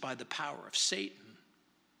doing this by the power of Satan.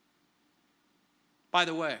 By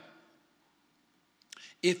the way,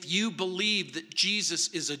 if you believe that Jesus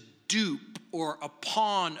is a dupe or a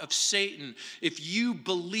pawn of Satan, if you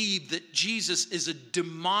believe that Jesus is a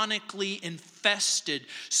demonically infested,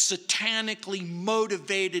 satanically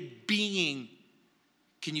motivated being,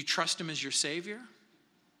 can you trust him as your Savior?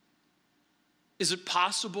 Is it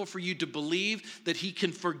possible for you to believe that he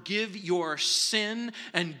can forgive your sin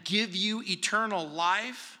and give you eternal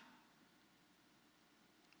life?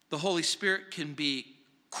 The Holy Spirit can be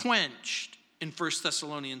quenched in 1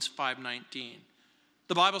 Thessalonians 5:19.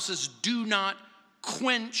 The Bible says, do not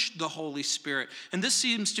quench the Holy Spirit. And this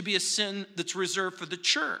seems to be a sin that's reserved for the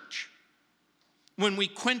church. When we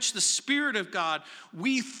quench the Spirit of God,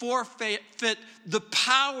 we forfeit the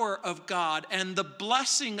power of God and the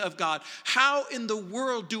blessing of God. How in the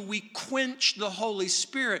world do we quench the Holy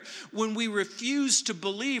Spirit? When we refuse to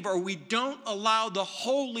believe or we don't allow the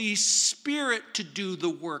Holy Spirit to do the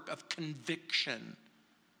work of conviction.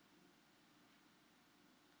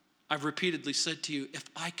 I've repeatedly said to you, if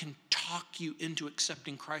I can talk you into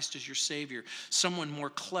accepting Christ as your Savior, someone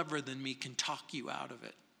more clever than me can talk you out of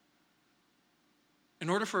it. In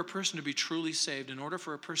order for a person to be truly saved, in order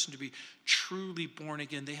for a person to be truly born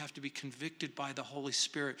again, they have to be convicted by the Holy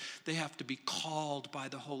Spirit. They have to be called by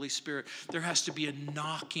the Holy Spirit. There has to be a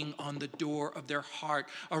knocking on the door of their heart,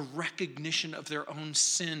 a recognition of their own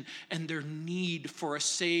sin and their need for a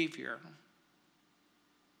Savior.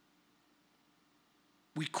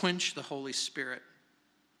 We quench the Holy Spirit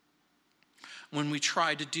when we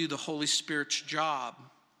try to do the Holy Spirit's job.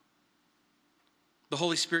 The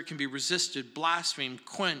Holy Spirit can be resisted, blasphemed,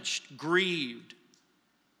 quenched, grieved.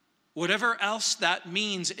 Whatever else that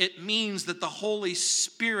means, it means that the Holy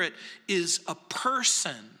Spirit is a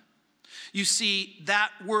person. You see,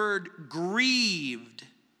 that word grieved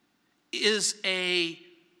is a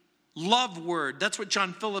love word. That's what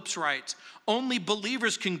John Phillips writes. Only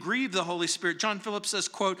believers can grieve the Holy Spirit. John Phillips says,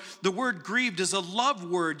 quote, "The word grieved is a love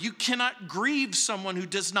word. You cannot grieve someone who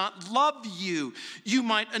does not love you. You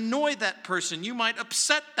might annoy that person. You might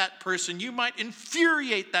upset that person. You might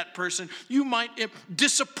infuriate that person. You might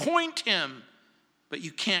disappoint him. But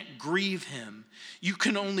you can't grieve him. You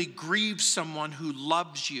can only grieve someone who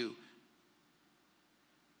loves you.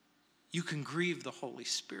 You can grieve the Holy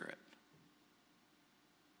Spirit."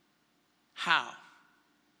 How?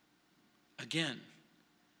 Again,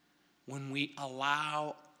 when we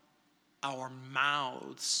allow our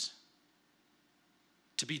mouths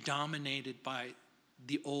to be dominated by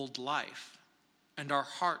the old life and our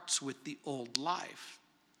hearts with the old life.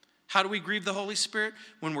 How do we grieve the Holy Spirit?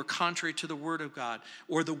 When we're contrary to the Word of God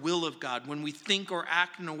or the will of God, when we think or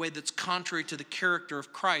act in a way that's contrary to the character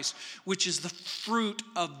of Christ, which is the fruit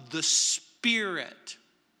of the Spirit.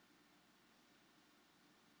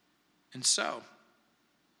 And so,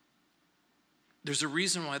 there's a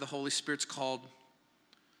reason why the Holy Spirit's called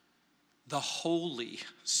the Holy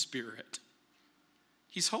Spirit.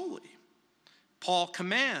 He's holy. Paul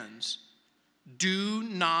commands, do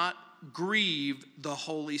not grieve the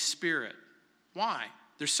Holy Spirit. Why?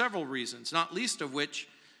 There's several reasons, not least of which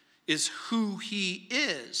is who he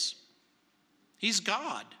is. He's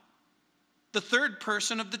God, the third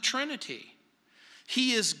person of the Trinity.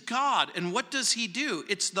 He is God. And what does he do?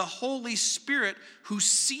 It's the Holy Spirit who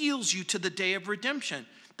seals you to the day of redemption.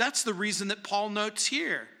 That's the reason that Paul notes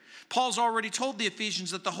here. Paul's already told the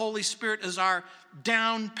Ephesians that the Holy Spirit is our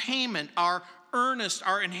down payment, our earnest,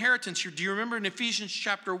 our inheritance. Do you remember in Ephesians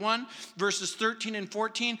chapter 1, verses 13 and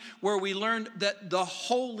 14, where we learned that the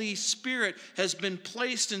Holy Spirit has been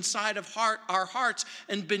placed inside of our hearts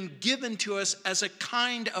and been given to us as a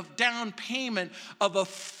kind of down payment of a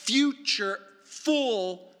future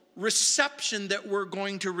full reception that we're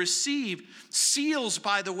going to receive. Seals,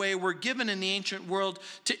 by the way, were given in the ancient world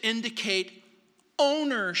to indicate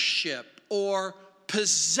ownership or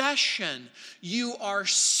possession. You are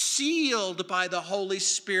sealed by the Holy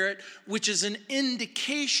Spirit, which is an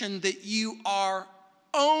indication that you are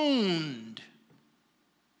owned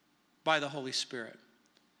by the Holy Spirit.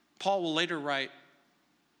 Paul will later write,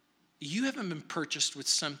 you haven't been purchased with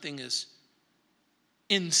something as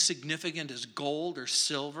insignificant as gold or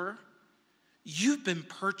silver. You've been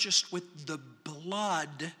purchased with the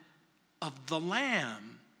blood of the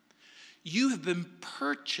Lamb. You have been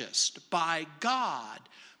purchased by God,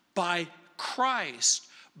 by Christ,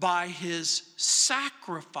 by his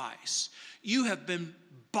sacrifice. You have been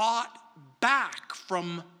bought back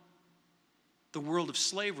from the world of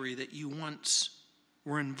slavery that you once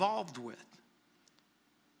were involved with.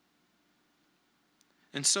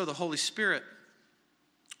 And so the Holy Spirit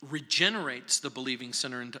regenerates the believing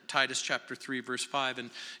sinner in Titus chapter 3, verse 5. And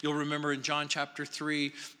you'll remember in John chapter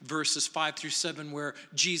 3, verses 5 through 7, where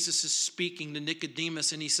Jesus is speaking to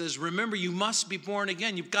Nicodemus and he says, remember, you must be born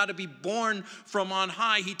again. You've got to be born from on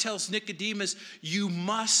high. He tells Nicodemus, you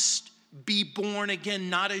must be born again,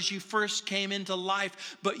 not as you first came into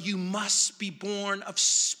life, but you must be born of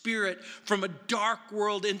spirit from a dark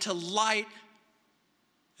world into light.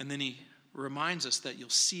 And then he reminds us that you'll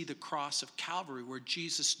see the cross of Calvary where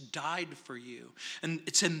Jesus died for you. And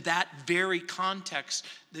it's in that very context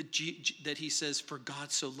that he says, for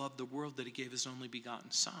God so loved the world that he gave his only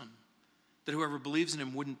begotten Son, that whoever believes in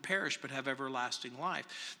him wouldn't perish but have everlasting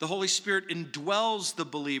life. The Holy Spirit indwells the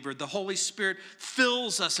believer. The Holy Spirit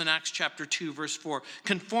fills us in Acts chapter 2, verse 4,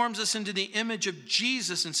 conforms us into the image of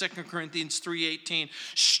Jesus in 2 Corinthians 3:18,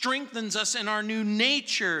 strengthens us in our new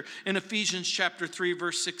nature in Ephesians chapter 3,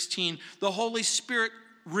 verse 16. The Holy Spirit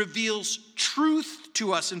reveals truth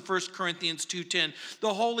to us in 1 Corinthians 2:10.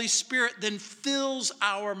 The Holy Spirit then fills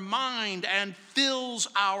our mind and fills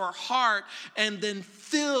our heart and then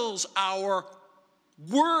fills our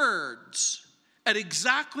words at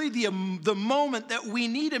exactly the moment that we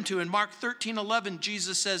need him to. In Mark 13:11,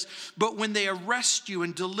 Jesus says, but when they arrest you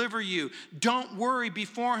and deliver you, don't worry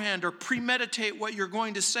beforehand or premeditate what you're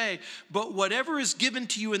going to say. But whatever is given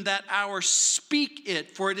to you in that hour, speak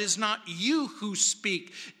it, for it is not you who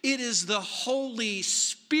speak. It is the Holy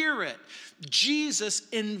Spirit. Jesus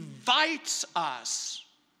invites us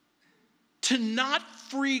to not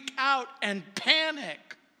freak out and panic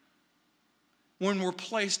when we're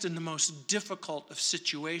placed in the most difficult of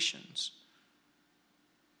situations.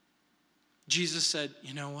 Jesus said,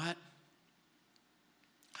 you know what?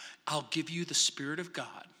 I'll give you the Spirit of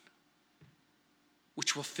God,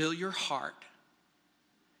 which will fill your heart,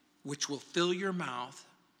 which will fill your mouth,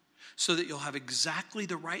 so that you'll have exactly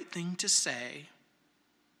the right thing to say.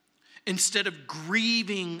 Instead of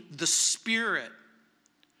grieving the Spirit,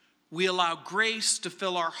 we allow grace to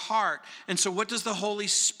fill our heart. And so what does the Holy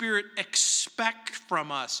Spirit expect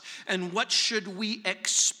from us? And what should we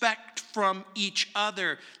expect from each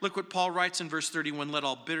other? Look what Paul writes in verse 31. Let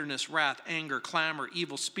all bitterness, wrath, anger, clamor,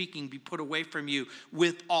 evil speaking be put away from you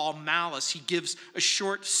with all malice. He gives a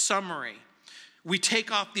short summary. We take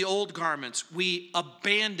off the old garments. We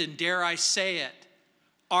abandon, dare I say it,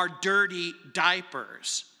 our dirty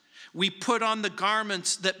diapers. We put on the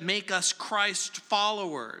garments that make us Christ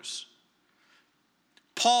followers.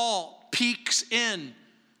 Paul peeks in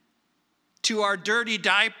to our dirty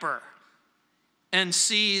diaper and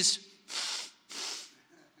sees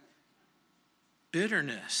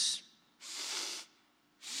bitterness,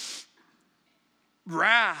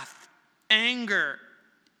 wrath, anger,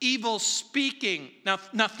 evil speaking. Now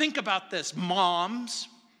think about this, moms.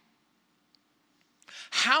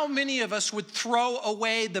 How many of us would throw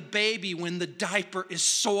away the baby when the diaper is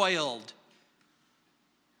soiled?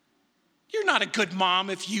 You're not a good mom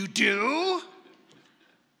if you do.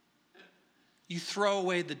 You throw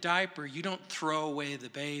away the diaper, you don't throw away the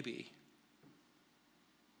baby.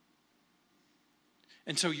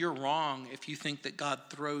 And so you're wrong if you think that God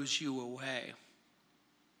throws you away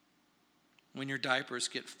when your diapers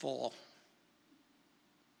get full.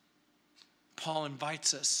 Paul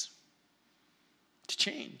invites us to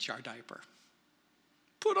change our diaper.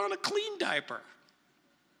 Put on a clean diaper.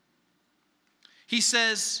 He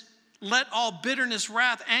says, let all bitterness,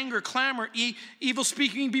 wrath, anger, clamor, evil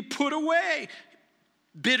speaking be put away.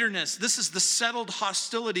 Bitterness, this is the settled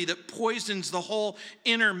hostility that poisons the whole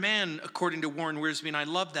inner man, according to Warren Wiersbe, and I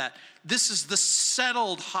love that. This is the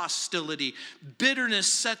settled hostility. Bitterness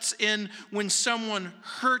sets in when someone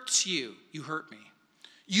hurts you. You hurt me.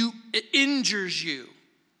 It injures you.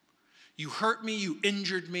 You hurt me, you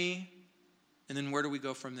injured me, and then where do we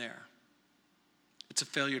go from there? It's a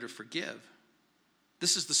failure to forgive.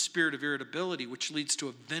 This is the spirit of irritability, which leads to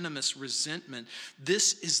a venomous resentment.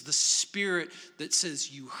 This is the spirit that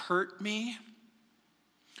says, you hurt me,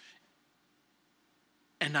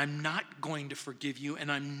 and I'm not going to forgive you,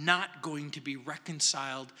 and I'm not going to be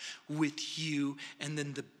reconciled with you. And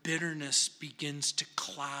then the bitterness begins to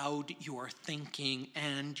cloud your thinking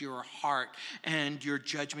and your heart and your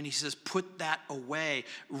judgment. He says, put that away.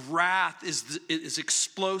 Wrath is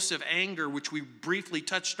explosive anger, which we briefly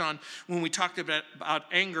touched on when we talked about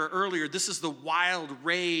anger earlier. This is the wild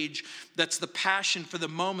rage. That's the passion for the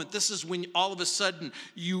moment. This is when all of a sudden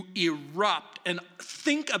you erupt. And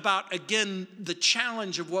think about, again, the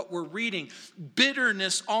challenge of what we're reading.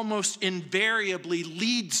 Bitterness almost invariably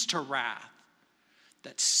leads to wrath.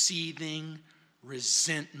 That seething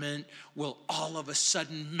resentment will all of a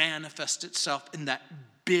sudden manifest itself in that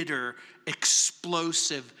bitter,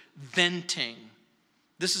 explosive venting.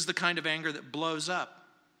 This is the kind of anger that blows up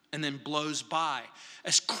and then blows by.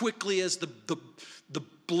 As quickly as the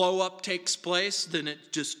blow up takes place, then it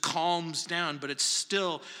just calms down, but it's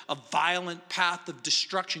still a violent path of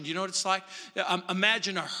destruction. Do you know what it's like?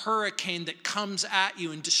 Imagine a hurricane that comes at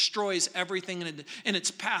you and destroys everything in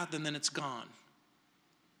its path, and then it's gone.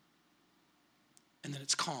 And then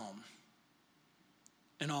it's calm.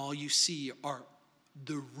 And all you see are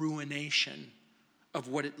the ruination of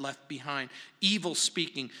what it left behind. Evil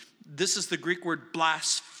speaking. This is the Greek word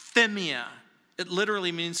blasphemia. It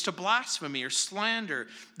literally means to blasphemy or slander.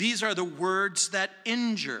 These are the words that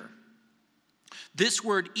injure. This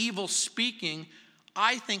word evil speaking,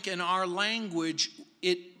 I think in our language,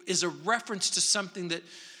 it is a reference to something that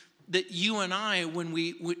you and I,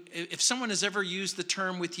 if someone has ever used the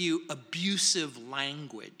term with you, abusive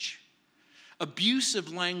language.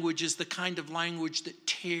 Abusive language is the kind of language that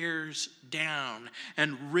tears down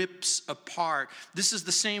and rips apart. This is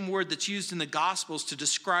the same word that's used in the Gospels to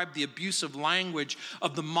describe the abusive language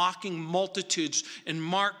of the mocking multitudes. In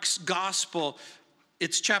Mark's Gospel,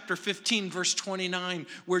 It's chapter 15, verse 29,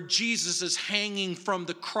 where Jesus is hanging from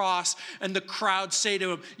the cross and the crowd say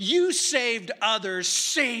to him, "You saved others,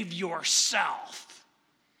 save yourself."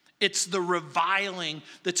 It's the reviling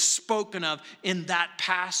that's spoken of in that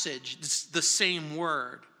passage. It's the same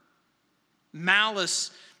word. Malice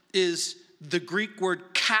is the Greek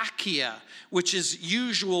word kakia, which is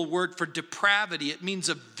usual word for depravity. It means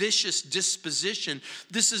a vicious disposition.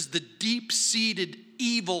 This is the deep-seated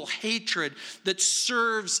evil hatred that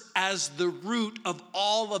serves as the root of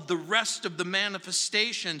all of the rest of the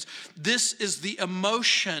manifestations. This is the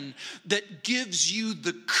emotion that gives you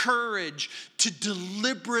the courage to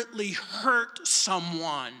deliberately hurt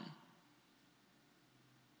someone.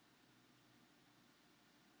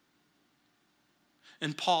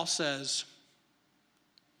 And Paul says,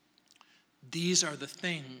 these are the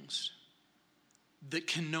things that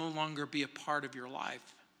can no longer be a part of your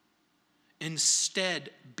life.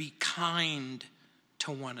 Instead, be kind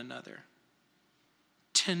to one another,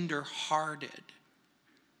 tender-hearted,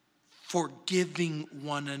 forgiving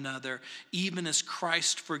one another. Even as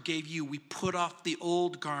Christ forgave you, we put off the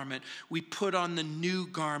old garment. We put on the new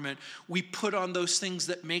garment. We put on those things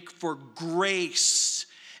that make for grace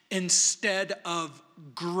instead of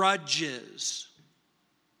grudges.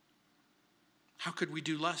 How could we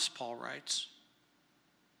do less, Paul writes.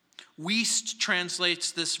 Wuest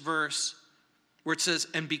translates this verse where it says,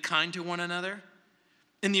 "and be kind to one another."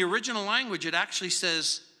 In the original language, it actually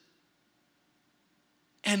says,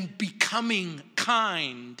 "and becoming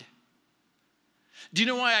kind." Do you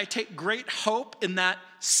know why I take great hope in that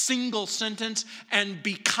single sentence, "and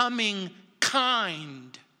becoming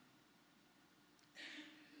kind"?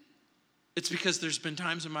 It's because there's been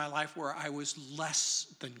times in my life where I was less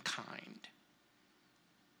than kind.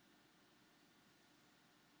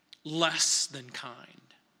 Less than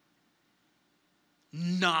kind.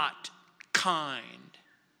 Not kind.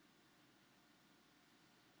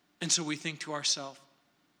 And so we think to ourselves,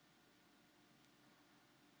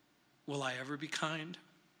 will I ever be kind?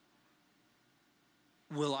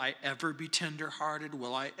 Will I ever be tenderhearted?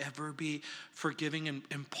 Will I ever be forgiving?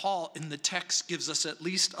 And Paul in the text gives us at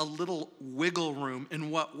least a little wiggle room. In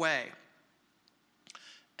what way?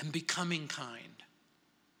 And becoming kind.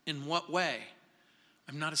 In what way?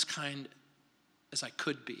 I'm not as kind as I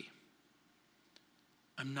could be.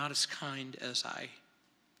 I'm not as kind as I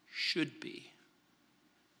should be.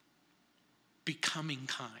 Becoming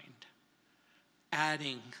kind.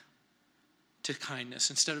 Adding to kindness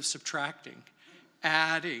instead of subtracting.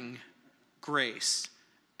 Adding grace.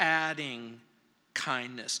 Adding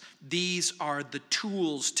kindness. These are the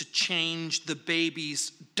tools to change the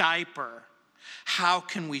baby's diaper. How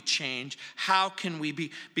can we change? How can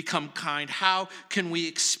we become kind? How can we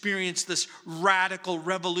experience this radical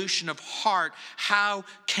revolution of heart? How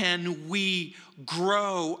can we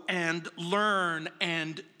grow and learn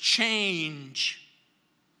and change?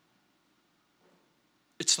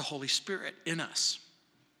 It's the Holy Spirit in us,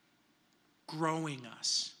 growing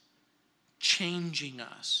us, changing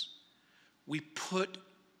us. We put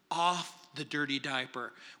off the dirty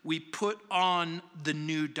diaper. We put on the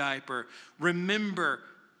new diaper. Remember,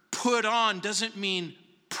 put on doesn't mean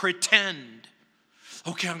pretend.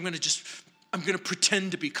 Okay, I'm going to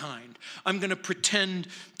pretend to be kind. I'm going to pretend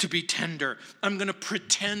to be tender. I'm going to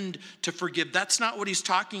pretend to forgive. That's not what he's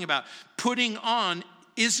talking about. Putting on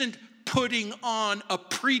isn't putting on a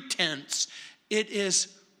pretense. It is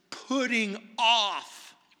putting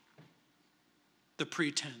off the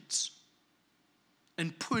pretense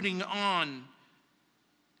and putting on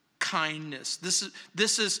kindness. This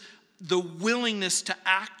is the willingness to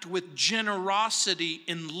act with generosity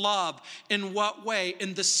in love. In what way?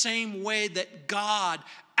 In the same way that God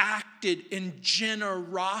acted in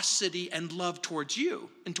generosity and love towards you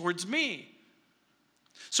and towards me.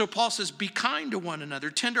 So Paul says, be kind to one another,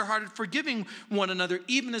 tenderhearted, forgiving one another,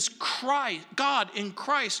 even as God in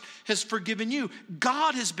Christ has forgiven you.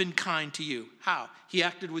 God has been kind to you. How? He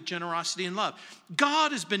acted with generosity and love.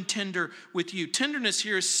 God has been tender with you. Tenderness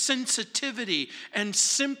here is sensitivity and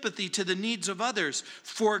sympathy to the needs of others.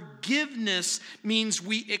 Forgiveness means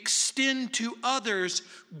we extend to others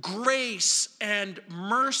grace and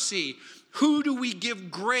mercy. Who do we give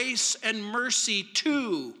grace and mercy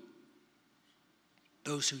to?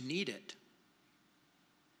 Those who need it.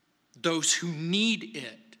 Those who need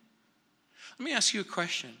it. Let me ask you a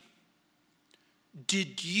question.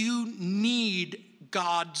 Did you need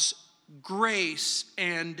God's grace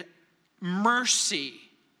and mercy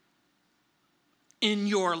in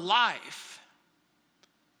your life?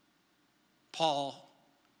 Paul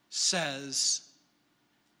says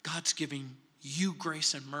God's giving you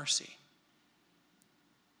grace and mercy.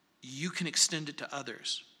 you can extend it to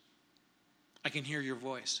others. I can hear your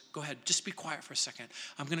voice. Go ahead, just be quiet for a second.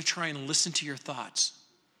 I'm going to try and listen to your thoughts.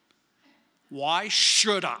 Why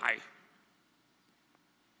should I?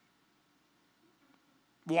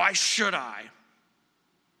 Why should I?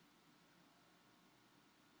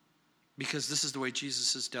 Because this is the way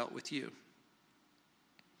Jesus has dealt with you.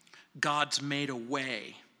 God's made a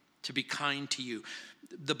way to be kind to you.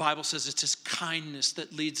 The Bible says it's his kindness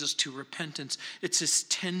that leads us to repentance. It's his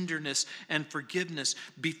tenderness and forgiveness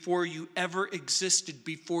before you ever existed,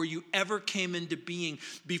 before you ever came into being,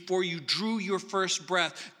 before you drew your first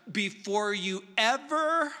breath, before you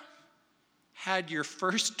ever had your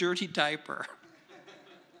first dirty diaper.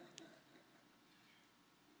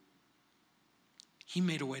 He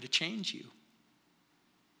made a way to change you,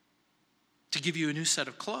 to give you a new set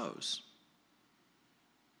of clothes.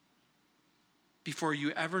 Before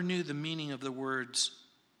you ever knew the meaning of the words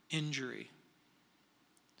injury,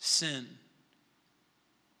 sin,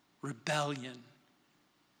 rebellion,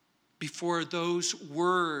 before those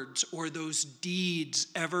words or those deeds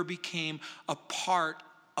ever became a part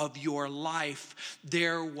of your life,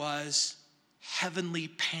 there was heavenly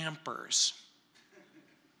Pampers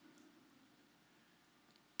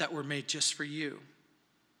that were made just for you.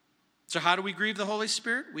 So how do we grieve the Holy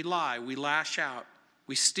Spirit? We lie, we lash out,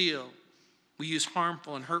 we steal, we use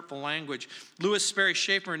harmful and hurtful language. Louis Sperry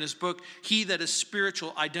Schaefer in his book, He That Is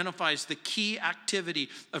Spiritual, identifies the key activity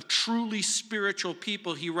of truly spiritual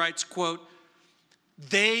people. He writes, quote,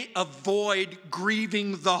 they avoid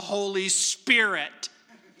grieving the Holy Spirit.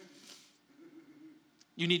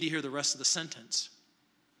 You need to hear the rest of the sentence.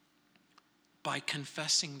 By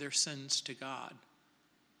confessing their sins to God.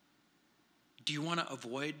 Do you want to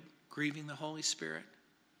avoid grieving the Holy Spirit?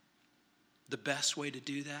 The best way to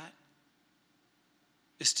do that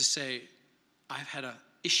is to say, I've had an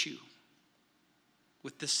issue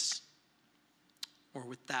with this or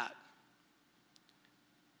with that.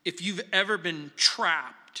 If you've ever been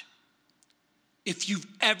trapped, if you've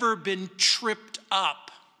ever been tripped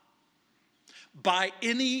up by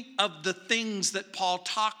any of the things that Paul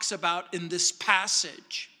talks about in this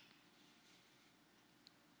passage,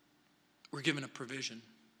 we're given a provision.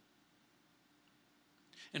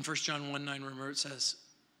 In 1 John 1:9, remember it says,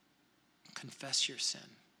 confess your sin,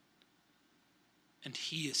 and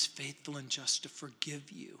he is faithful and just to forgive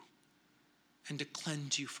you and to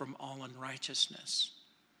cleanse you from all unrighteousness.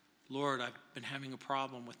 Lord, I've been having a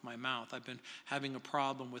problem with my mouth. I've been having a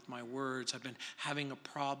problem with my words. I've been having a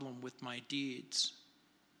problem with my deeds.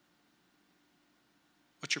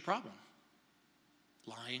 What's your problem?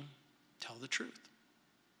 Lying, tell the truth.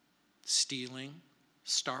 Stealing,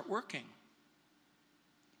 start working.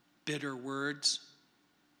 Bitter words,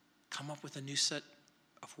 come up with a new set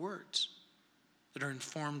of words that are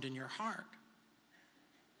informed in your heart.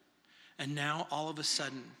 And now all of a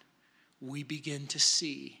sudden, we begin to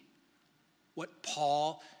see what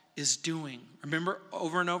Paul is doing. Remember,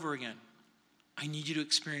 over and over again, I need you to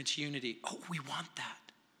experience unity. Oh, we want that.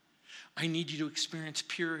 I need you to experience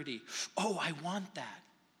purity. Oh, I want that.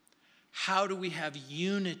 How do we have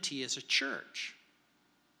unity as a church?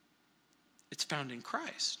 It's found in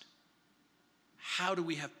Christ. How do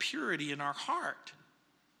we have purity in our heart?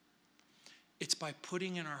 It's by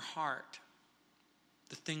putting in our heart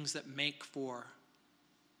the things that make for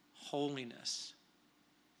holiness,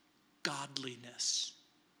 godliness,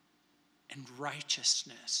 and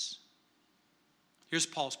righteousness. Here's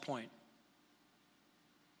Paul's point.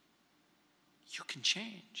 You can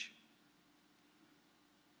change.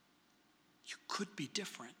 You could be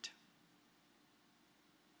different.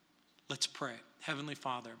 Let's pray. Heavenly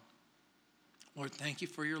Father, Lord, thank you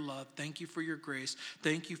for your love. Thank you for your grace.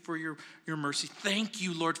 Thank you for your mercy. Thank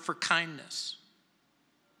you, Lord, for kindness.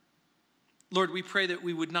 Lord, we pray that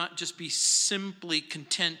we would not just be simply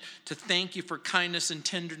content to thank you for kindness and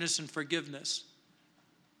tenderness and forgiveness,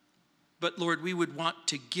 but Lord, we would want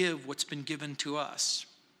to give what's been given to us.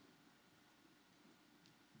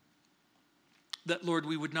 That, Lord,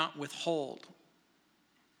 we would not withhold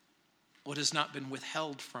what has not been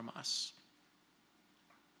withheld from us.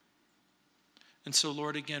 And so,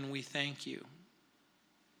 Lord, again, we thank you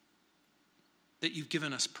that you've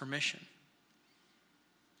given us permission,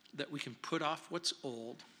 that we can put off what's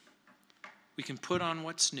old, we can put on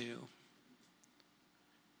what's new,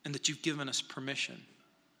 and that you've given us permission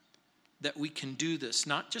that we can do this,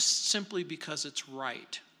 not just simply because it's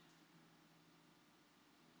right,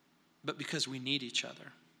 but because we need each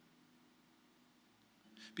other.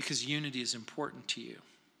 Because unity is important to you.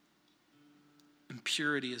 And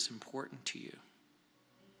purity is important to you.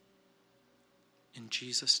 In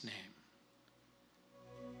Jesus' name,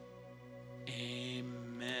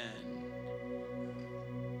 amen.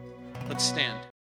 Let's stand.